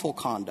wrongful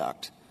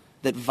conduct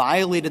that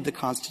violated the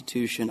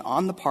Constitution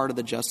on the part of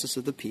the justice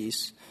of the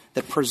peace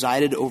that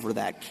presided over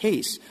that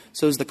case.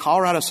 So as the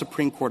Colorado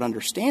Supreme Court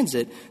understands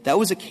it, that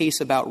was a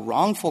case about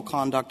wrongful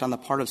conduct on the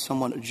part of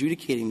someone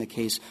adjudicating the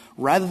case,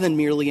 rather than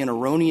merely an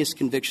erroneous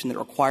conviction that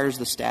requires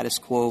the status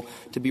quo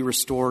to be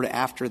restored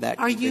after that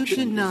conviction is overturned.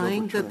 Are you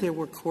denying that there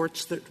were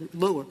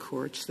lower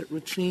courts that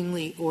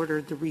routinely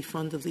ordered the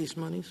refund of these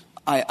monies?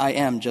 I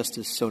am,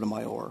 Justice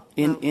Sotomayor.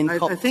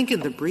 I think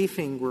in the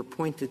briefing we're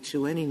pointed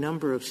to any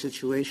number of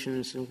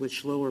situations in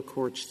which lower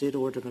courts did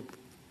order them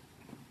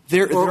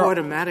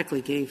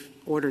automatically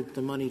ordered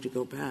the money to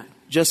go back.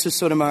 Justice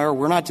Sotomayor,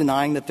 we're not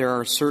denying that there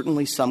are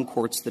certainly some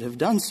courts that have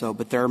done so,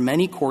 but there are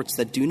many courts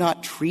that do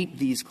not treat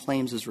these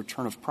claims as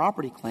return of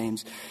property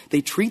claims.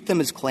 They treat them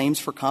as claims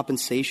for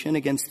compensation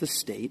against the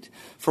state,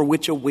 for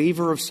which a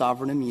waiver of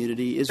sovereign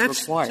immunity is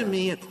required. That's, to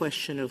me, a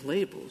question of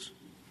labels.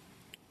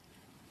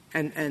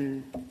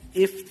 And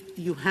if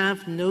you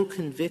have no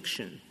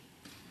conviction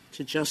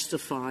to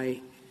justify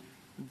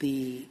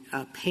the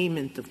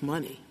payment of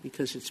money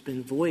because it's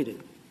been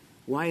voided,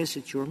 why is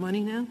it your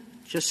money now?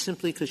 Just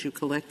simply because you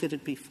collected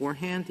it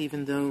beforehand,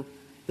 even though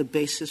the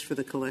basis for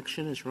the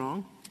collection is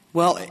wrong?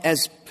 Well,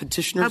 as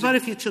petitioners... How about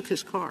if you took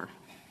his car?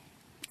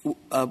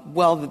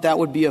 Well, that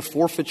would be a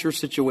forfeiture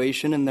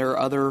situation, and there are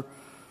other...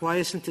 Why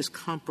isn't this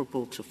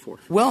comparable to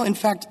forfeiture? Well, in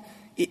fact,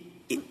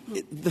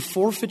 the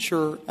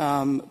forfeiture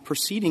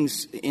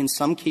proceedings in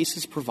some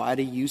cases provide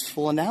a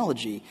useful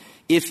analogy.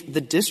 If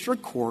the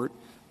district court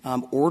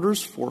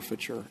orders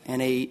forfeiture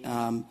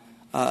and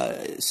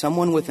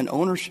someone with an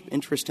ownership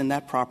interest in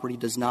that property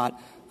does not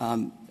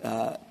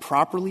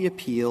properly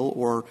appeal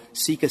or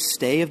seek a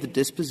stay of the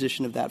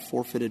disposition of that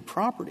forfeited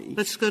property.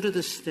 Let's go to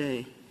the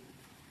stay.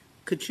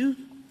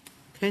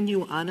 Can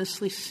you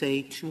honestly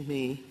say to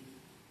me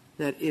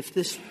that if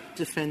this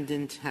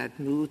defendant had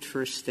moved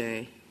for a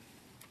stay,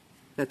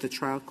 that the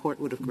trial court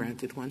would have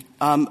granted one?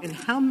 In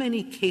how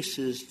many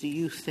cases do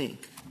you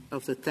think,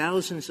 of the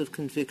thousands of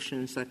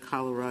convictions that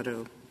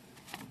Colorado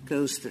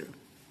goes through,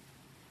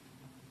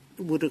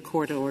 would a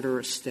court order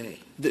a stay?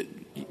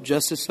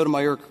 Justice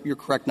Sotomayor, you're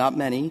correct, not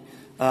many.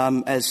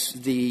 As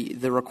the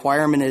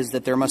requirement is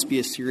that there must be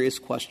a serious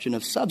question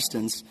of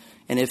substance,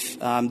 and if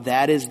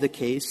that is the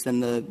case,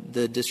 then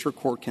the district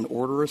court can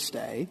order a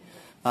stay.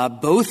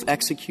 Both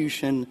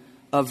execution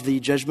of the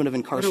judgment of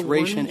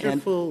incarceration what a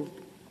wonderful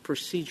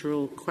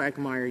procedural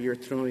quagmire you're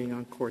throwing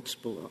on courts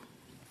below.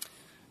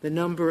 The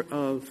number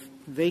of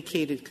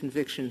vacated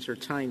convictions are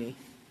tiny.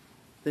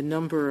 The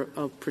number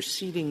of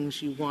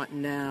proceedings you want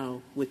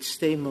now with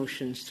stay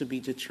motions to be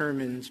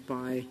determined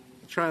by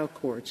trial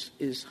courts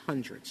is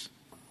hundreds,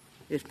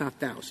 if not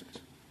thousands.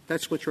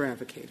 That's what you're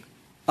advocating.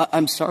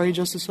 I'm sorry,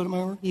 Justice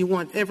Sotomayor? You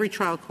want every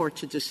trial court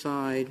to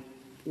decide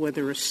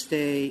whether a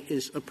stay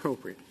is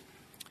appropriate.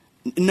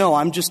 No,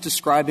 I'm just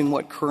describing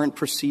what current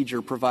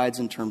procedure provides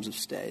in terms of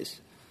stays.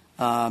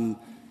 Let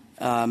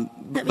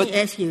me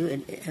ask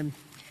you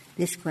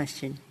this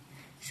question.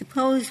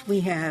 Suppose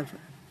we have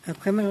a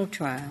criminal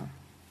trial.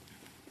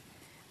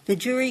 The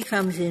jury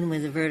comes in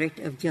with a verdict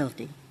of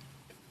guilty.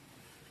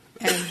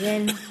 And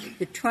then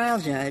the trial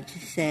judge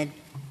said,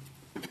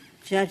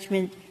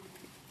 judgment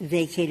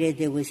vacated,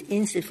 there was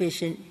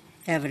insufficient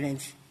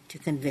evidence to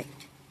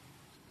convict.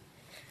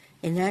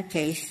 In that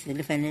case, the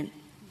defendant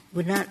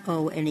would not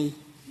owe any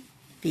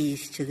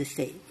fees to the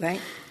state,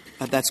 right?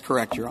 That's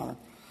correct, Your Honor.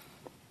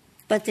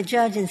 But the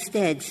judge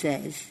instead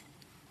says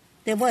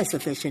there was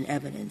sufficient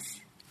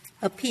evidence.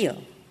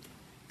 Appeal.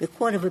 The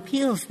Court of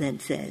Appeals then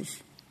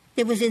says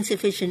there was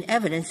insufficient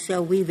evidence,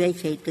 so we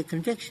vacate the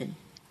conviction.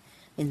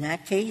 In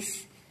that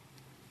case,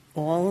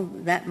 all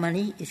that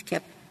money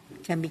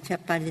can be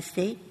kept by the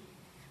state?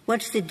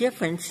 What's the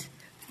difference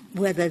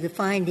whether the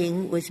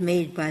finding was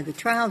made by the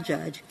trial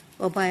judge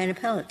or by an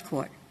appellate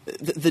court?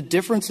 The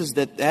difference is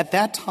that at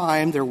that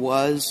time there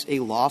was a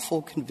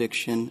lawful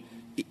conviction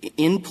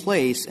in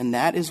place, and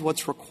that is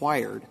what's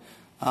required.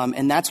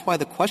 And that's why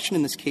the question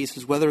in this case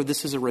is whether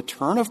this is a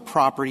return of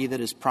property that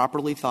is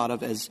properly thought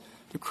of as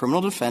the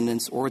criminal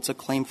defendants or it's a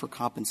claim for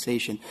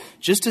compensation.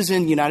 Just as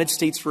in United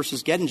States v.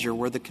 Gettinger,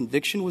 where the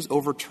conviction was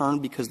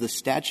overturned because the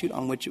statute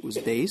on which it was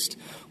based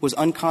was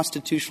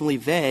unconstitutionally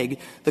vague,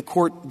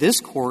 this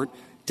court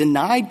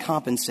denied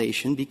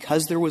compensation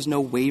because there was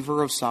no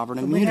waiver of sovereign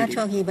immunity. We're not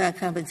talking about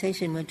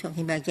compensation. We're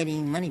talking about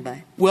getting money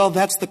back. Well,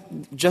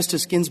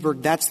 Justice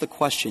Ginsburg, that's the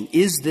question.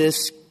 Is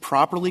this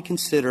properly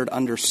considered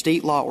under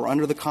state law or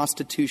under the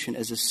Constitution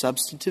as a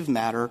substantive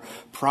matter,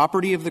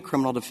 property of the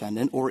criminal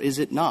defendant, or is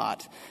it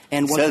not?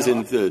 And it says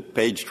in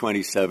page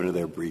 27 of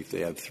their brief,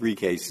 they have three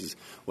cases,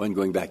 one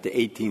going back to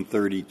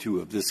 1832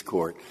 of this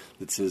court,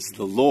 that says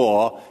the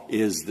law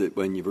is that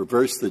when you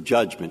reverse the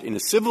judgment in a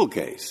civil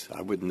case,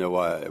 I wouldn't know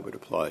why it would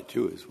apply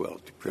to as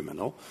well to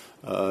criminal,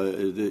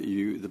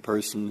 the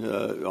person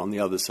on the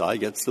other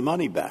side gets the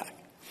money back.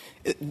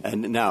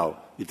 And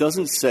now, it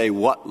doesn't say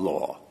what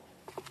law.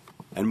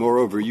 And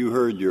moreover, you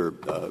heard your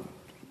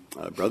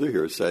brother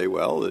here say,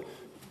 well, the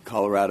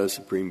Colorado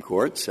Supreme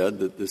Court said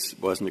that this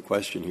wasn't a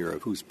question here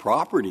of whose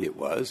property it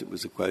was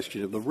a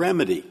question of the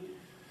remedy.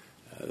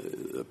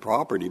 The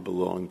property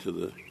belonged to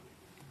the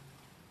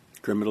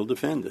criminal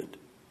defendant.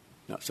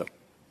 Now, so,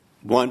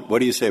 one, what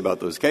do you say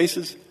about those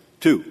cases?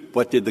 Two,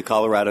 what did the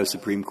Colorado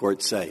Supreme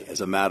Court say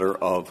as a matter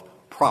of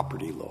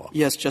property law?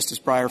 Yes, Justice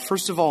Breyer.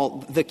 First of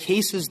all,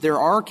 there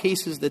are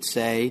cases that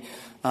say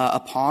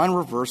upon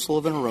reversal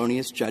of an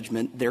erroneous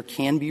judgment, there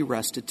can be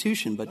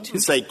restitution. But it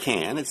doesn't say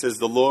can. It says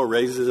the law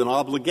raises an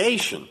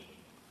obligation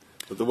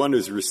for the one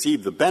who's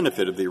received the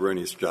benefit of the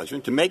erroneous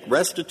judgment to make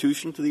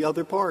restitution to the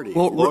other party.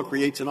 Well, the law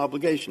creates an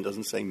obligation. It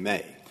doesn't say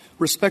may.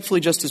 Respectfully,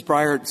 Justice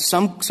Breyer,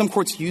 some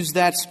courts use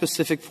that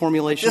specific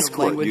formulation of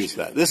language. This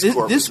court used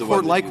that. This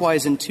court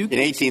likewise in two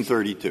cases. In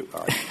 1832.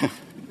 All right.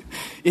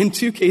 In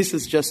two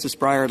cases, Justice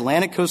Breyer,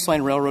 Atlantic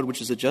Coastline Railroad,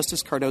 which is a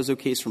Justice Cardozo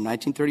case from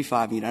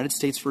 1935, and United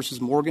States v.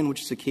 Morgan,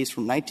 which is a case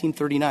from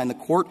 1939, the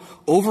court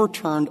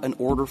overturned an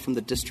order from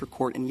the district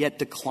court and yet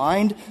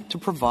declined to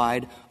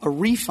provide a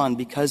refund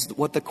because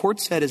what the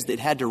court said is that it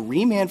had to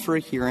remand for a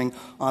hearing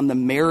on the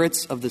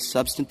merits of the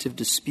substantive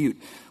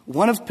dispute.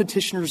 One of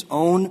petitioner's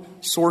own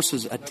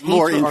sources, a tainter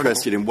more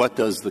interested in what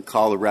did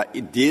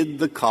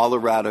the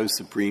Colorado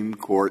Supreme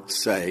Court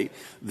say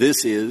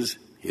this is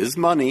his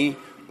money,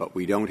 but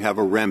we don't have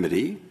a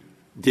remedy?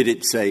 Did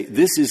it say,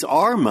 this is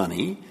our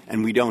money,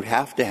 and we don't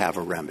have to have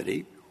a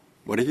remedy?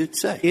 What did it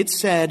say? It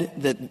said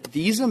that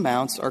these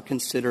amounts are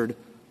considered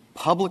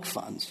public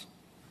funds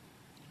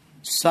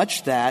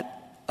such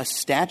that a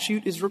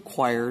statute is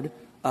required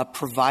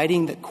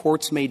providing that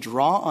courts may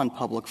draw on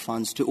public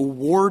funds to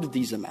award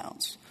these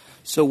amounts.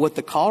 So what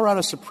the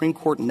Colorado Supreme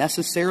Court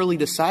necessarily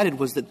decided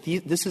was that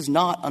this is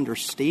not, under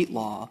state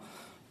law,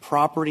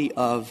 property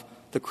of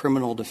the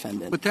criminal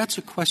defendant. But that's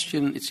a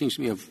question, it seems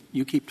to me, of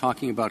you keep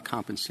talking about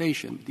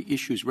compensation. The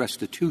issue is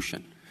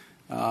restitution.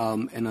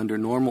 And under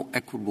normal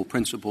equitable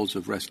principles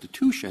of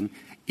restitution,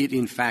 it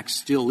in fact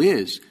still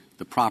is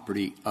the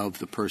property of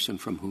the person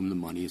from whom the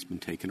money has been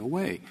taken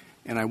away.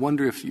 And I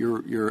wonder if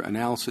your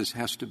analysis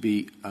has to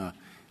be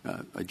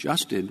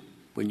adjusted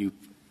when you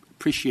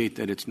appreciate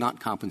that it's not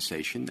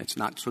compensation, that's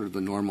not sort of the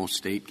normal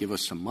state, give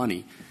us some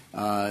money.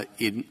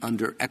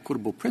 Under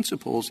equitable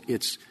principles,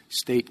 it's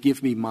state,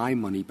 give me my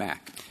money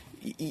back.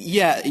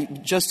 Yeah,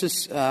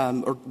 Justice,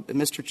 or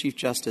Mr. Chief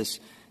Justice,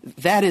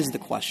 that is the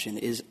question,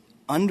 is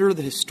under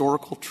the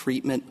historical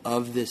treatment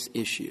of this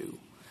issue,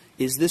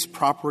 is this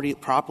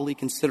properly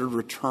considered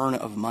return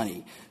of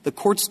money? The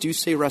courts do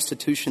say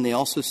restitution. They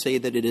also say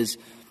that it is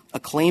a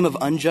claim of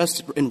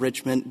unjust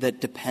enrichment that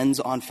depends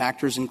on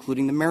factors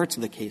including the merits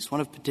of the case. One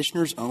of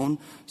petitioner's own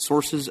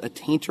sources, a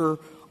tainter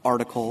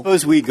article.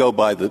 Suppose we go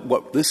by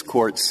what this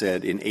court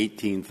said in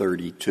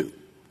 1832.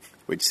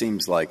 which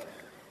seems like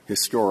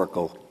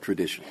historical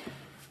tradition.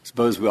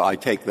 Suppose I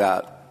take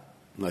that,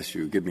 unless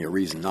you give me a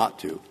reason not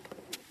to,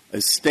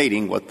 as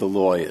stating what the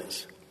law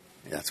is.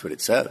 That's what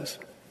it says.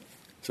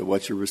 So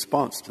what's your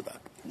response to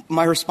that?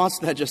 My response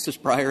to that, Justice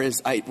Breyer,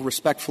 is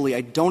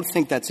I don't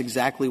think that's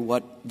exactly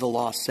what the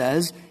law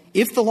says.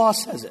 If the law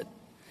says it,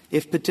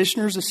 if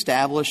petitioners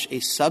establish a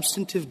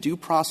substantive due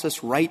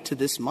process right to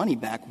this money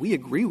back, we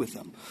agree with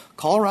them.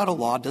 Colorado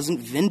law doesn't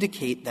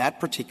vindicate that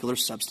particular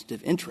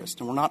substantive interest,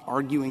 and we're not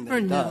arguing that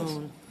it does.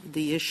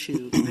 The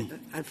issue,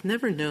 I've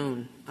never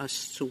known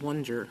us to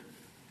wonder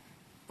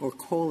or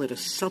call it a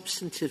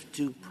substantive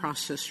due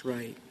process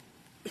right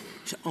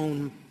to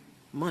own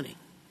money.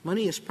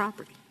 Money is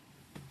property.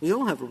 We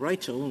all have a right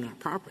to own our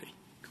property,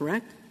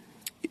 correct?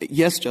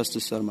 Yes,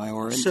 Justice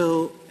Sotomayor.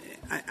 So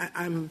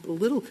I'm a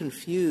little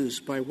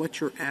confused by what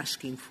you're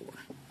asking for.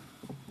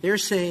 They're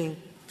saying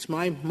it's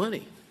my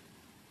money.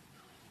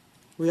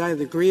 We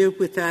either agree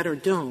with that or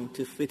don't.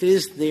 If it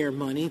is their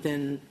money,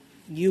 then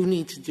you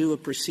need to do a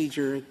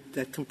procedure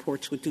that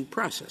comports with due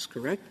process,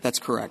 correct? That's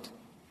correct.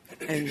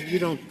 And you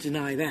don't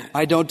deny that?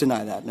 I don't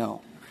deny that,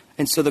 no.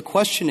 And so the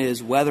question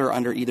is whether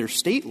under either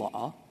state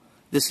law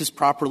this is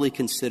properly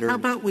considered. How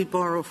about we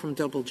borrow from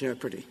double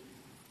jeopardy?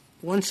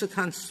 Once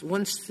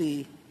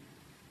the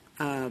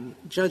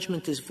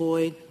judgment is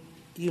void,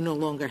 you no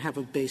longer have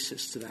a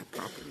basis to that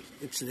property.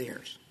 It's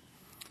theirs.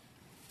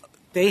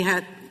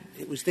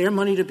 It was their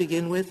money to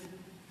begin with.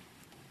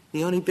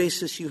 The only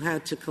basis you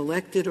had to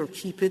collect it or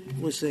keep it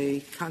was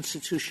a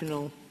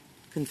constitutional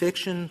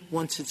conviction.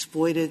 Once it's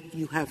voided,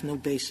 you have no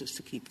basis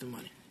to keep the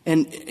money.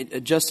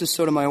 And, Justice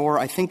Sotomayor,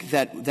 I think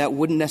that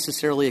wouldn't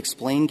necessarily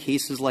explain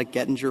cases like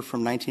Gettinger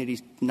from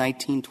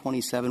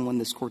 1927 when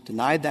this Court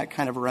denied that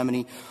kind of a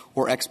remedy,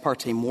 or Ex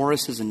parte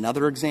Morris is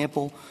another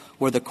example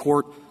where the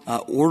Court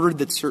ordered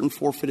that certain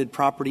forfeited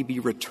property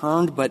be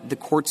returned, but the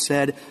Court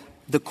said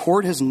the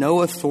Court has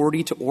no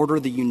authority to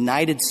order the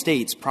United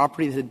States,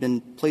 property that had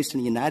been placed in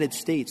the United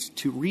States,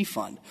 to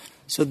refund.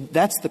 So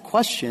that's the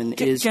question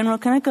is — General,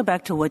 can I go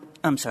back to what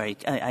 — I'm sorry,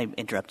 I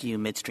interrupted you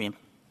midstream.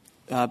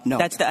 No.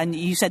 And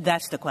you said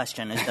that's the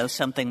question, as though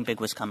something big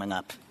was coming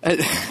up.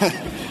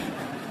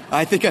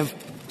 I think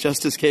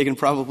Justice Kagan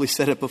probably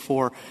said it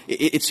before.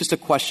 It's just a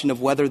question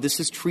of whether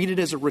this is treated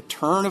as a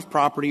return of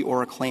property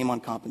or a claim on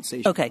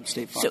compensation. Okay.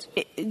 State funds.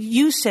 So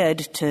you said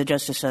to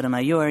Justice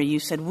Sotomayor, you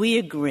said, we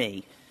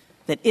agree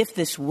that if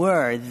this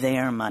were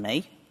their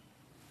money,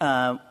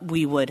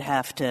 we would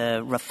have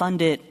to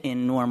refund it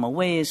in normal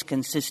ways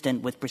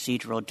consistent with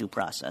procedural due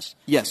process.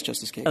 Yes,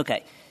 Justice Kagan.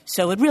 Okay.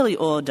 So it really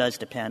all does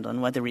depend on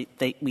whether we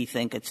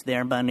think it's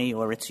their money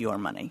or it's your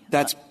money.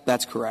 That's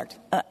correct.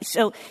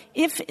 So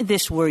if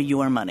this were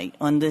your money,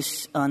 on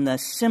the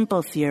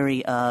simple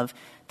theory of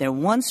there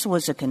once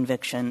was a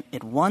conviction,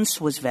 it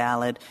once was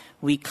valid,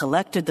 we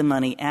collected the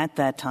money at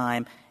that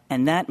time,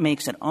 and that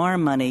makes it our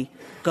money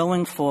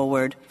going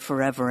forward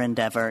forever and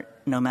ever,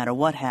 no matter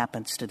what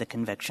happens to the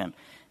conviction.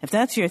 If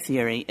that's your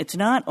theory, it's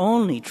not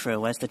only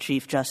true, as the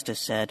Chief Justice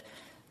said,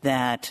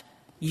 that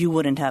you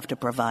wouldn't have to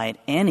provide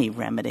any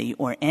remedy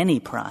or any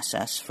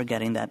process for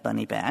getting that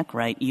money back,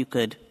 right? You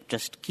could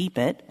just keep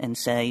it and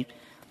say,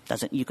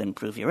 you can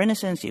prove your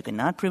innocence, you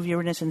cannot prove your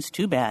innocence,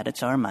 too bad,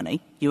 it's our money.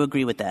 You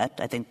agree with that?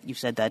 I think you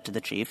said that to the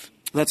Chief.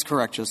 That's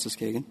correct, Justice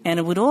Kagan. And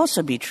it would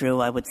also be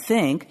true, I would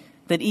think,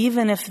 that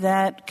even if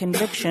that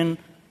conviction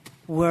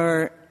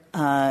were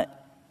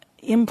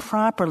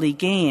improperly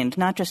gained,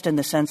 not just in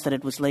the sense that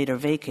it was later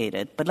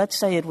vacated, but let's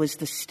say it was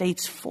the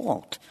state's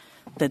fault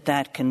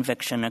that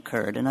conviction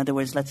occurred. In other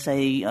words, let's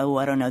say,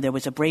 there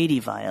was a Brady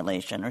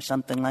violation or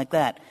something like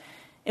that.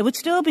 It would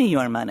still be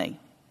your money.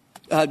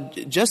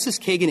 Justice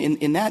Kagan,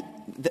 in that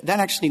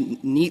actually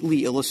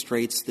neatly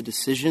illustrates the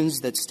decisions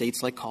that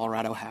states like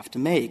Colorado have to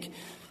make.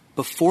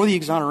 Before the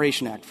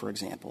Exoneration Act, for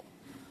example,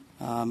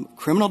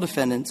 criminal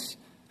defendants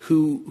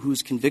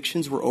whose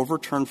convictions were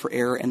overturned for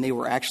error and they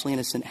were actually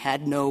innocent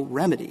had no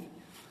remedy,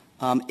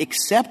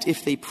 except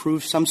if they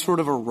proved some sort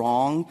of a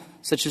wrong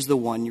such as the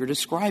one you're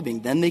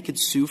describing. Then they could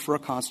sue for a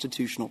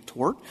constitutional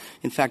tort.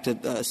 In fact,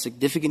 a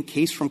significant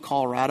case from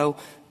Colorado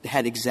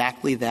had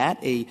exactly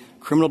that. A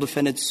criminal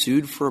defendant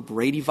sued for a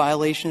Brady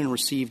violation and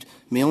received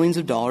millions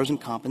of dollars in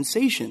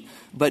compensation.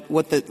 But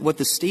what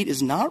the state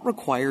is not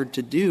required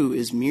to do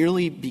is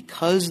merely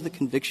because the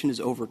conviction is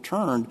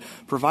overturned,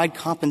 provide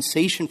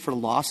compensation for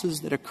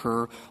losses that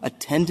occur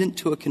attendant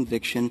to a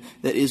conviction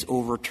that is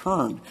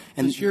overturned.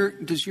 And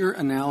does your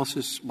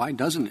analysis, why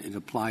doesn't it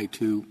apply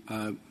to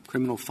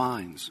criminal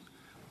fines?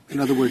 In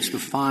other words, the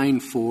fine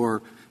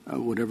for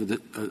whatever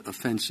the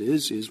offense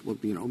is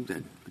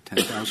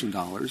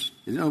 $10,000.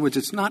 In other words,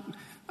 it's not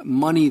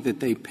money that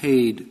they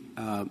paid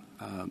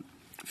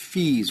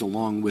fees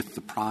along with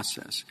the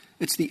process.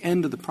 It's the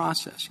end of the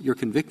process. You're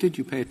convicted,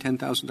 you pay a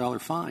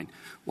 $10,000 fine.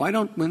 Why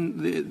don't,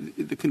 when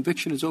the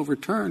conviction is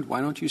overturned,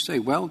 why don't you say,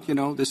 well,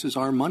 this is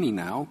our money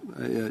now.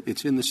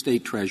 It's in the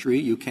state treasury.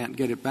 You can't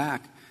get it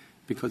back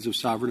because of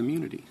sovereign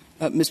immunity.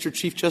 Mr.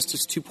 Chief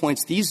Justice, 2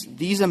 points.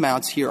 These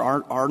amounts here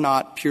are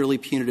not purely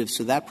punitive,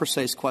 so that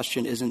precise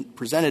question isn't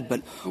presented.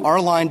 But our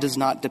line does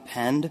not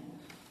depend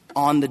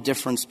on the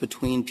difference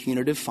between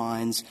punitive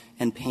fines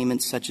and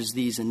payments such as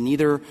these, and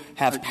neither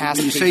have passed.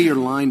 When you say your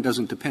line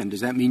doesn't depend,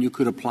 does that mean you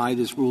could apply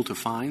this rule to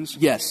fines?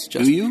 Yes.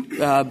 Do you?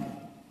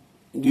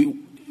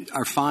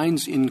 Are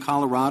fines in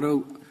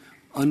Colorado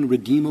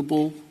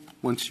unredeemable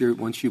once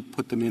you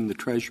put them in the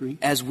Treasury?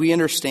 As we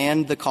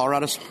understand the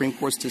Colorado Supreme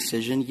Court's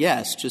decision,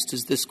 yes, just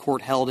as this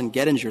Court held in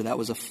Gettinger, that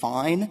was a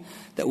fine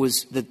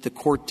that the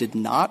Court did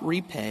not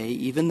repay,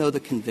 even though the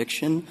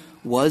conviction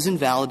was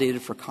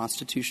invalidated for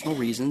constitutional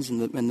reasons,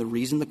 and the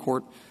reason the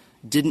Court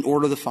didn't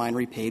order the fine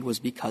repaid was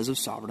because of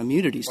sovereign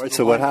immunity. Right,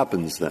 so what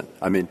happens then?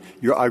 I mean,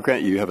 I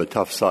grant you have a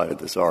tough side of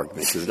this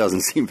argument because it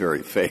doesn't seem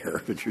very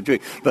fair what you're doing.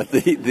 But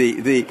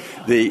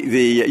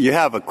you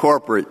have a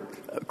corporate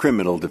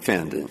criminal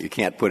defendant. You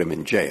can't put him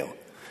in jail.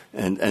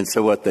 And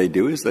so what they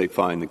do is they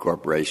fine the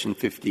corporation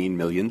 $15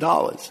 million.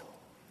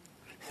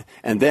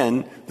 And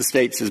then the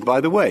state says,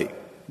 by the way,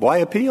 why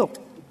appeal?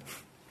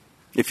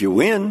 If you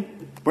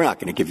win, we're not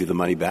going to give you the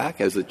money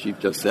back, as the Chief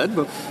just said,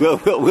 but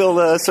we'll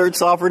assert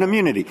sovereign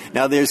immunity.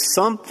 Now, there's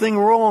something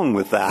wrong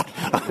with that.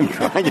 I'm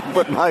trying to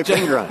put my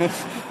finger on it.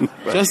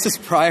 Justice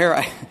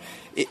Breyer,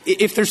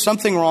 if there's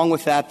something wrong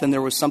with that, then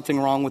there was something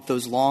wrong with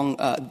those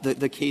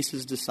the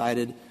cases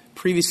decided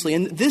previously.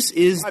 And this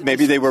is —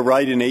 Maybe they were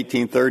right in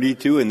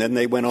 1832, and then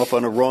they went off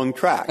on a wrong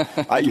track.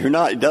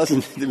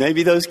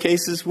 Maybe those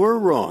cases were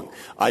wrong.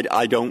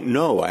 I don't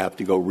know. I have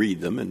to go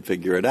read them and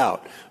figure it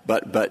out.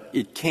 But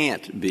it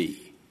can't be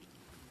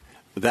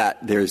that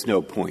there's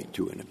no point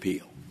to an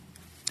appeal,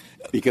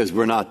 because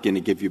we're not going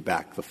to give you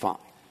back the fine.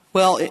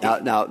 Well,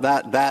 now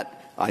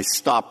that I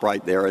stop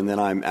right there, and then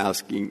I'm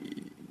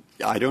asking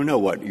 — I don't know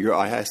what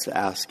I have to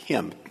ask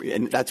him,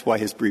 and that's why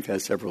his brief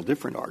has several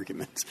different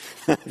arguments,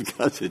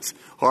 because it's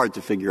hard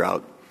to figure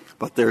out.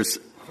 But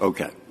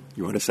okay.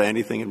 You want to say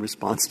anything in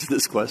response to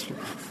this question?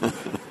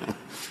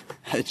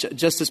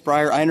 Justice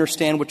Breyer, I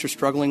understand what you're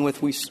struggling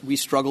with. We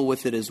struggle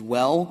with it as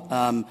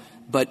well.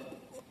 But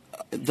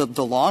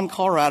the law in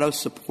Colorado,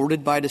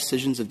 supported by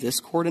decisions of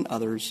this Court and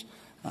others,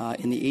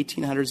 in the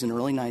 1800s and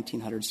early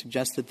 1900s,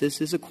 suggests that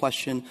this is a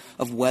question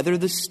of whether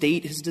the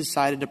state has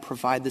decided to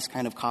provide this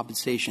kind of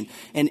compensation.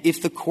 And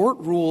if the Court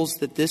rules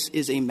that this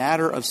is a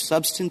matter of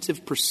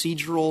substantive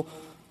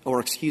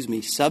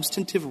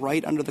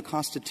right under the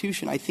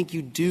Constitution, I think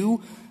you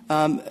do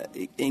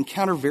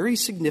encounter very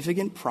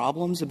significant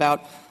problems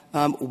about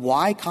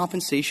why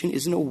compensation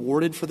isn't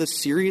awarded for the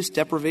serious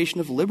deprivation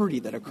of liberty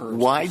that occurs.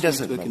 Why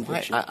does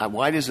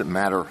it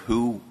matter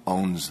who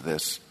owns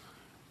this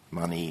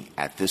money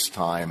at this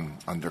time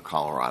under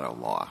Colorado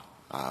law?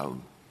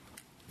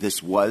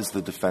 This was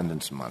the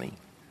defendant's money,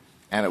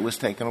 and it was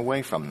taken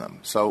away from them.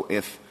 So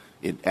if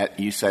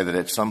you say that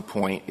at some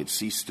point it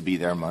ceased to be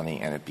their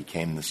money and it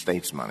became the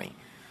state's money,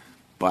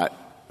 but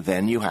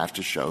then you have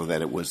to show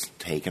that it was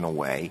taken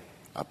away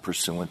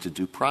pursuant to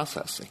due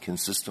process and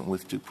consistent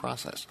with due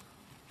process.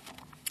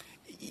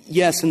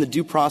 Yes, and the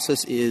due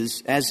process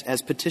is,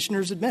 as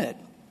petitioners admit,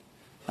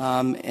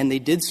 and they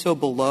did so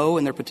below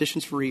in their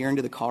petitions for re-hearing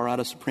to the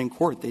Colorado Supreme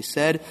Court. They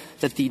said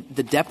that the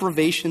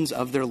deprivations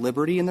of their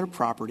liberty and their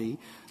property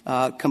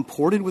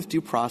comported with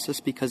due process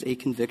because a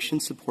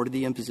conviction supported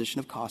the imposition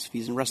of cost,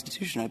 fees, and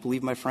restitution. I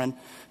believe my friend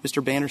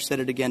Mr. Banner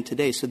said it again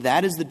today. So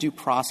that is the due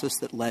process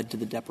that led to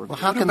the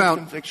deprivation. Well,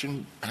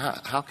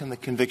 how can the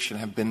conviction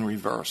have been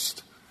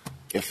reversed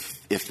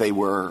if they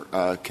were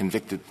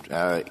convicted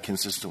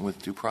consistent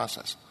with due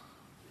process?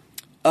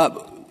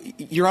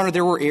 Your Honor,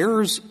 there were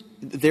errors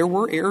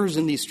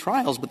in these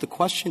trials, but the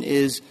question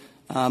is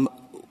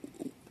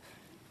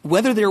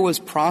whether there was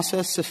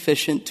process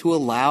sufficient to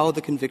allow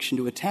the conviction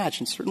to attach.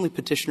 And certainly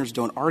petitioners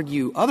don't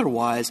argue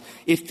otherwise.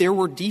 If there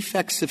were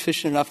defects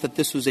sufficient enough that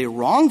this was a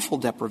wrongful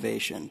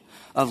deprivation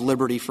of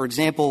liberty, for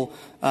example,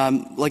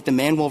 like the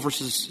Manuel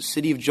versus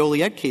City of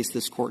Joliet case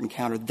this Court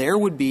encountered, there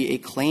would be a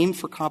claim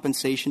for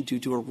compensation due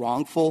to a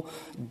wrongful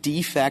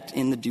defect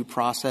in the due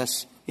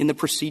process, in the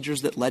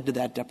procedures that led to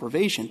that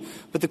deprivation.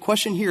 But the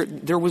question here,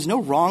 there was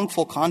no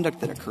wrongful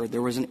conduct that occurred.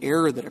 There was an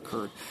error that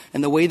occurred.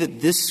 And the way that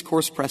this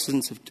Court's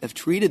precedents have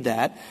treated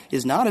that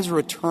is not as a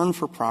return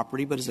for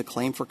property, but as a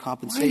claim for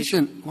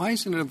compensation. Why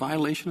isn't it a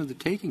violation of the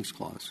Takings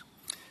Clause?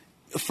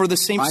 For the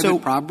same —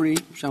 Private property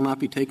shall not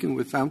be taken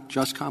without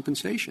just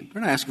compensation.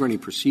 They're not asking for any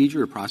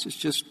procedure or process.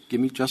 Just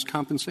give me just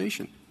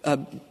compensation.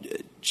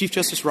 Chief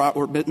Justice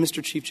or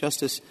Mr. Chief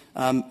Justice,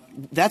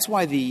 that's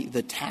why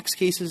the tax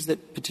cases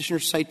that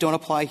petitioners cite don't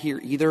apply here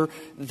either.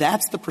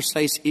 That's the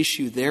precise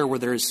issue there where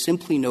there is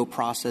simply no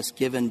process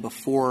given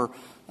before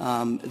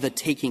the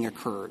taking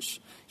occurs.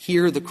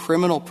 Here, the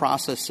criminal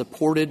process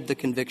supported the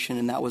conviction,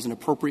 and that was an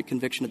appropriate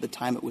conviction at the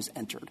time it was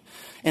entered.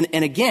 And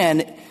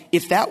again,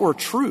 if that were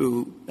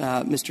true,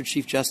 Mr.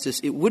 Chief Justice,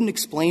 it wouldn't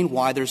explain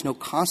why there's no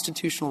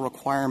constitutional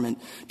requirement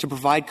to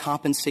provide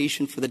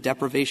compensation for the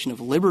deprivation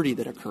of liberty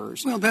that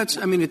occurs. Well, what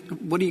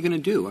are you going to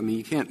do? I mean,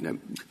 you can't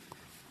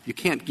you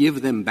can't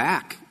give them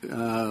back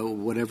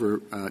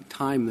whatever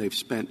time they've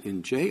spent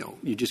in jail.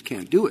 You just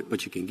can't do it,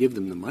 but you can give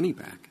them the money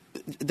back.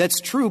 That's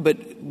true,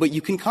 but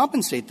you can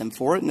compensate them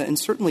for it, and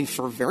certainly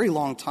for a very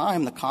long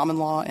time, the common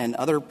law and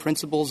other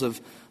principles of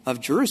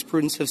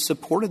jurisprudence have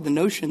supported the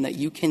notion that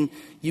you can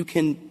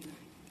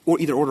or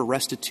either order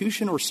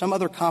restitution or some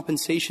other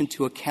compensation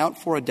to account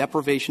for a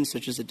deprivation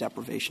such as a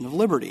deprivation of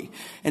liberty.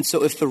 And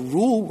so if the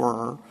rule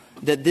were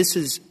that this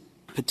is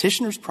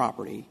petitioner's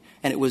property,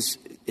 and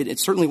it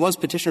certainly was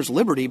petitioner's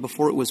liberty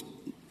before it was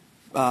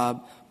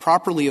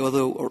properly,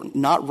 or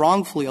not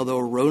wrongfully, although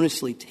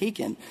erroneously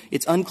taken,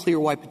 it's unclear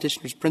why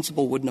petitioner's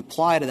principle wouldn't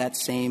apply to that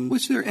same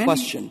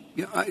question.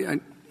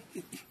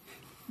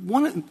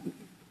 One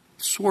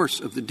source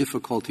of the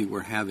difficulty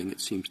we're having,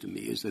 it seems to me,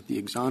 is that the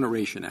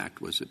Exoneration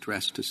Act was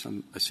addressed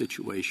to a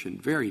situation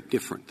very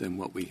different than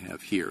what we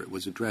have here. It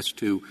was addressed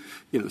to,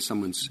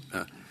 someone's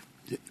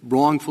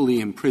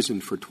wrongfully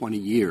imprisoned for 20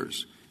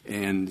 years,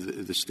 and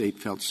the state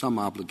felt some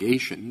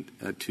obligation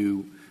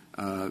to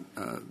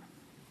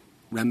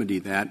remedy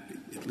that,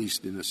 at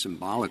least in a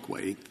symbolic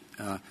way.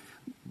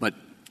 But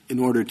in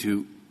order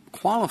to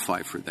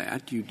qualify for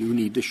that, you do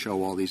need to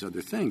show all these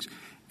other things.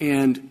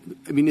 And,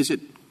 is it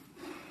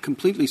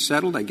completely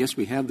settled? I guess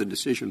we have the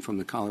decision from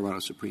the Colorado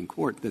Supreme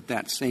Court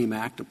that same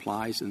act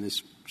applies, and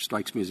this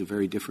strikes me as a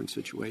very different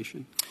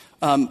situation.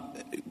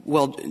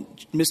 Well,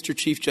 Mr.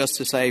 Chief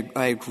Justice, I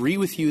agree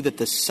with you that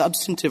the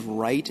substantive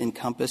right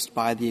encompassed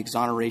by the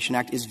Exoneration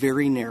Act is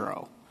very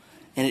narrow.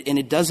 And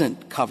it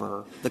doesn't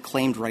cover the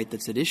claimed right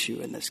that's at issue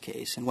in this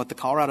case. And what the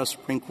Colorado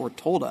Supreme Court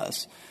told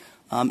us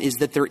is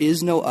that there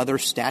is no other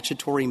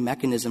statutory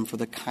mechanism for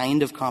the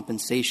kind of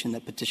compensation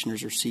that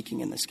petitioners are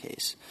seeking in this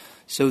case.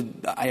 So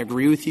I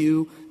agree with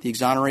you. The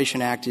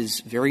Exoneration Act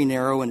is very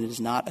narrow, and it is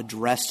not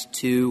addressed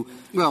to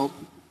 — Well,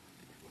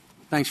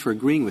 thanks for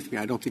agreeing with me.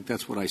 I don't think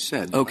that's what I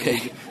said.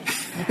 Okay.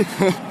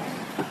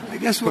 I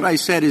guess what I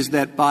said is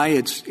that by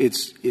its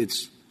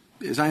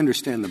as I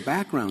understand the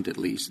background, at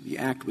least, the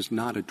Act was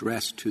not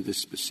addressed to this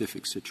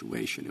specific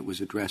situation. It was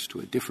addressed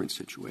to a different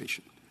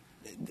situation.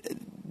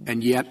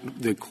 And yet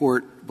the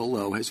court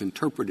below has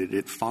interpreted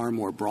it far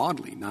more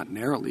broadly, not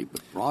narrowly, but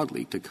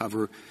broadly, to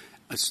cover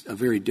a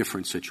very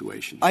different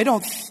situation.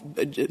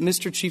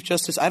 Mr. Chief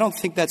Justice, I don't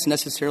think that's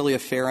necessarily a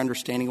fair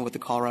understanding of what the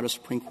Colorado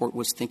Supreme Court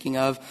was thinking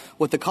of.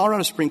 What the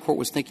Colorado Supreme Court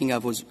was thinking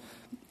of was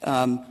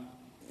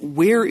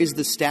where is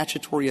the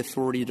statutory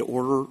authority to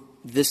order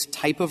this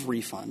type of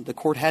refund? The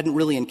court hadn't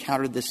really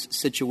encountered this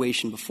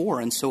situation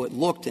before, and so it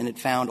looked and it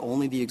found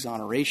only the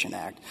Exoneration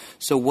Act.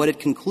 So what it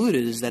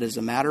concluded is that as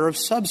a matter of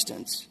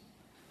substance,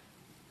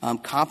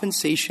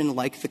 compensation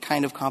like the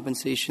kind of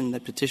compensation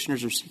that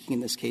petitioners are seeking in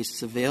this case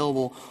is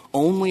available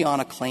only on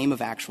a claim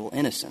of actual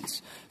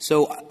innocence.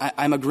 So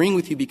I'm agreeing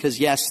with you because,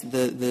 yes,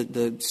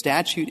 the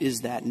statute is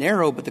that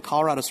narrow, but the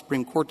Colorado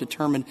Supreme Court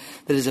determined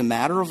that as a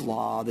matter of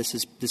law, this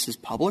is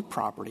public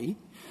property,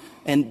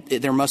 and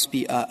there must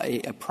be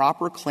a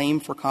proper claim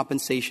for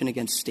compensation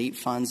against state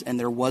funds, and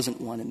there wasn't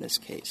one in this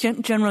case.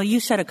 General, you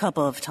said a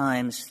couple of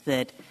times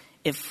that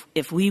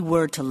if we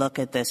were to look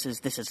at this as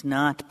this is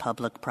not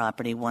public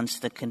property once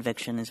the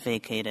conviction is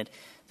vacated,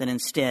 then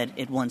instead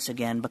it once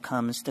again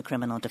becomes the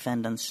criminal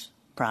defendant's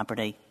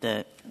property,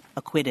 the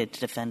acquitted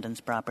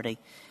defendant's property.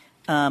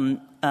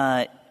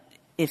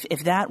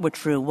 If that were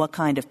true, what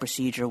kind of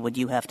procedure would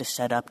you have to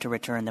set up to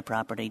return the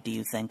property, do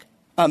you think?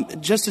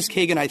 Justice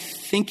Kagan, I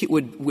think it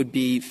would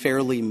be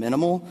fairly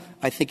minimal.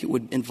 I think it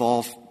would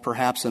involve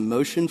perhaps a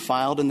motion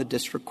filed in the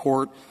district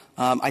court.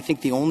 I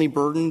think the only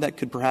burden that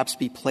could perhaps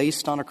be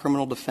placed on a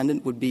criminal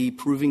defendant would be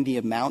proving the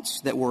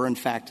amounts that were in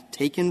fact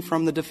taken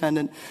from the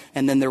defendant,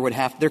 and then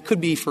there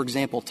could be, for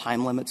example,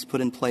 time limits put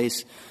in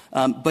place.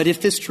 But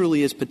if this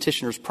truly is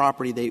petitioner's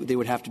property, they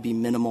would have to be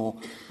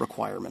minimal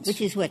requirements. Which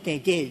is what they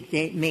did.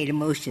 They made a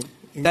motion.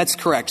 That's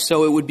correct.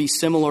 So it would be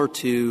similar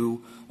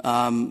to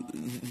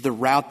the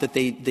route that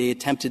they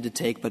attempted to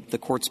take, but the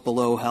courts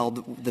below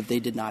held that they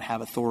did not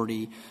have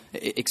authority,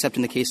 except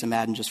in the case of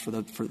Madden, just for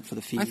the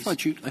fees. I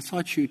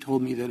thought you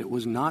told me that it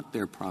was not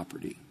their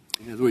property.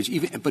 In other words,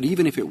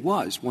 even if it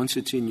was, once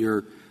it's in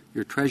your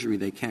treasury,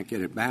 they can't get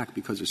it back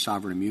because of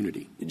sovereign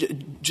immunity.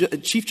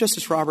 Chief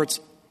Justice Roberts,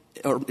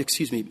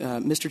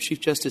 Mr. Chief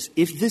Justice,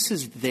 if this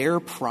is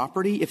their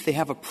property, if they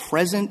have a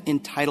present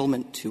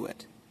entitlement to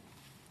it,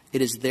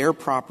 it is their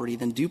property,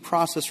 then due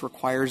process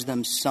requires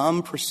them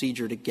some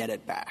procedure to get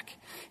it back.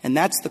 And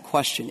that's the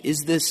question.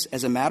 Is this,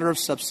 as a matter of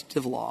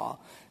substantive law,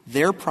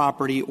 their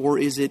property, or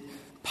is it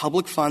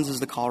public funds,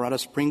 as the Colorado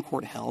Supreme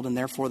Court held, and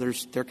therefore there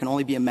can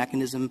only be a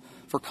mechanism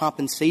for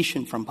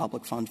compensation from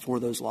public fund for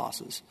those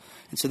losses?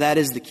 And so that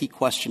is the key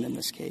question in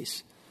this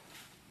case.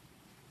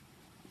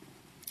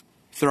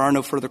 If there are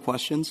no further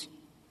questions.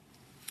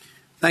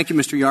 Thank you,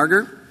 Mr.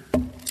 Yarger.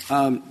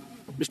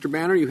 Mr.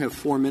 Banner, you have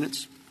 4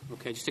 minutes.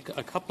 Okay, just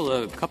a couple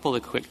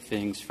of quick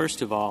things.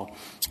 First of all,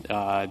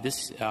 I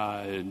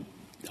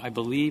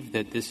believe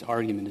that this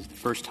argument is the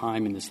first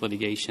time in this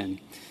litigation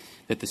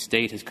that the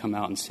state has come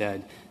out and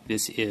said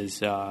this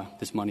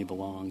money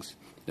belongs.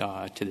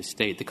 to the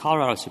state. The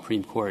Colorado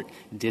Supreme Court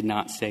did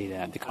not say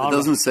that. It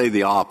doesn't say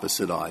the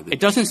opposite either. It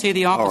doesn't say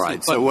the opposite. All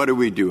right. So what do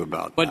we do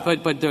about that?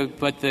 But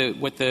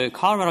what the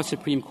Colorado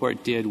Supreme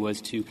Court did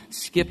was to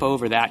skip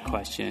over that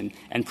question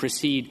and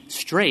proceed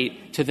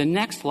straight to the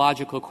next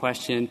logical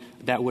question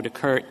that would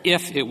occur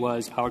if it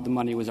was the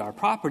money was our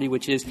property,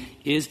 which is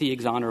the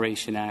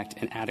Exoneration Act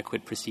an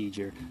adequate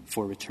procedure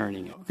for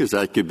returning it? Because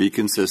that could be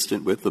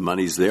consistent with the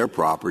money's their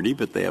property,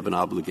 but they have an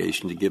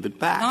obligation to give it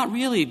back. Not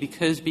really,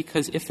 because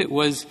if the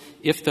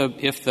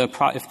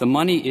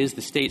money is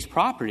the state's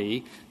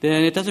property,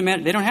 then it doesn't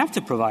matter. They don't have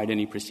to provide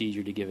any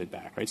procedure to give it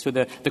back, right? So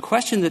the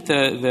question that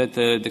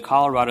the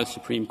Colorado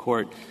Supreme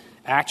Court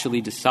actually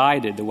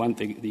decided,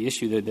 the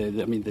issue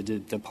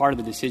the part of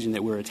the decision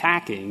that we're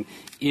attacking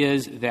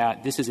is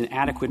that this is an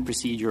adequate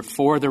procedure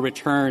for the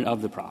return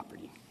of the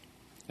property.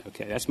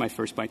 Okay, that's my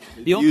first point.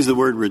 Use the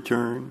word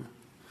return.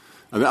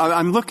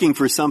 I'm looking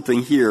for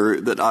something here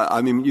that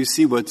you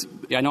see what's.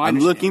 Yeah, no, I'm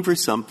looking for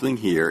something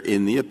here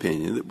in the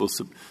opinion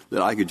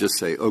that I could just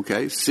say,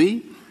 okay,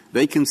 see,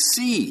 they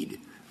concede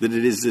that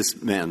it is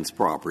this man's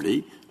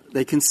property.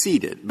 They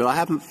concede it, but I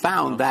haven't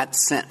found that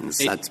sentence.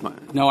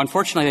 No,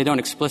 unfortunately, they don't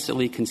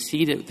explicitly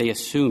concede it. They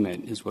assume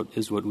it is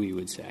what we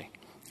would say.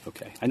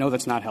 Okay, I know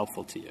that's not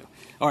helpful to you.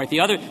 All right, the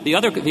other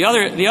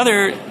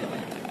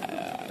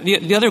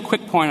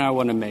quick point I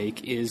want to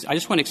make is I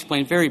just want to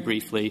explain very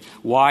briefly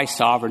why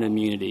sovereign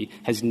immunity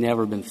has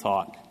never been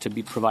thought to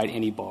provide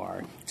any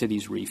bar to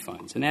these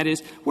refunds. And that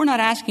is, we're not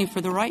asking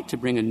for the right to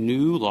bring a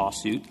new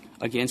lawsuit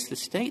against the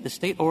state. The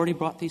state already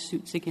brought these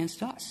suits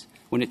against us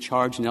when it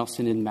charged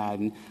Nelson and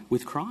Madden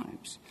with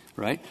crimes.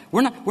 Right?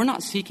 We're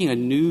not seeking a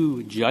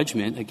new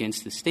judgment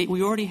against the state.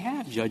 We already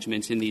have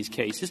judgments in these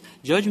cases,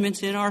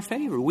 judgments in our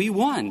favor. We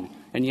won,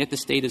 and yet the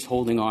state is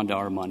holding on to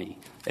our money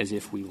as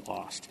if we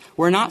lost.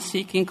 We're not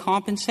seeking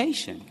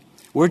compensation.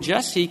 We're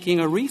just seeking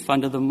a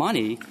refund of the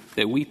money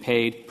that we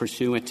paid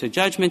pursuant to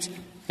judgments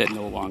that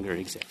no longer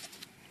exist.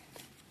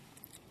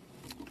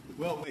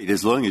 Well, wait,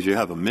 as long as you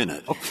have a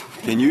minute.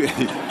 Can you –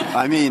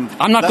 I'm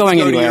not going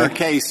anywhere. Let's go to your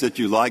case that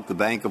you like, the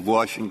Bank of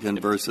Washington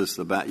versus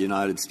the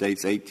United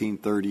States,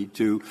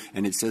 1832,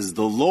 and it says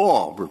the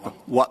law.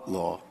 What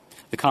law?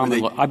 The common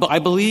law. I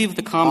believe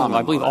the common law.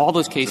 I believe all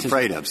those cases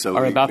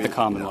are about the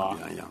common law.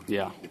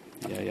 Yeah.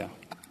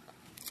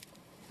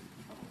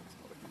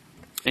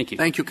 Thank you.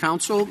 Thank you,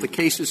 counsel. The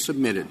case is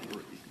submitted.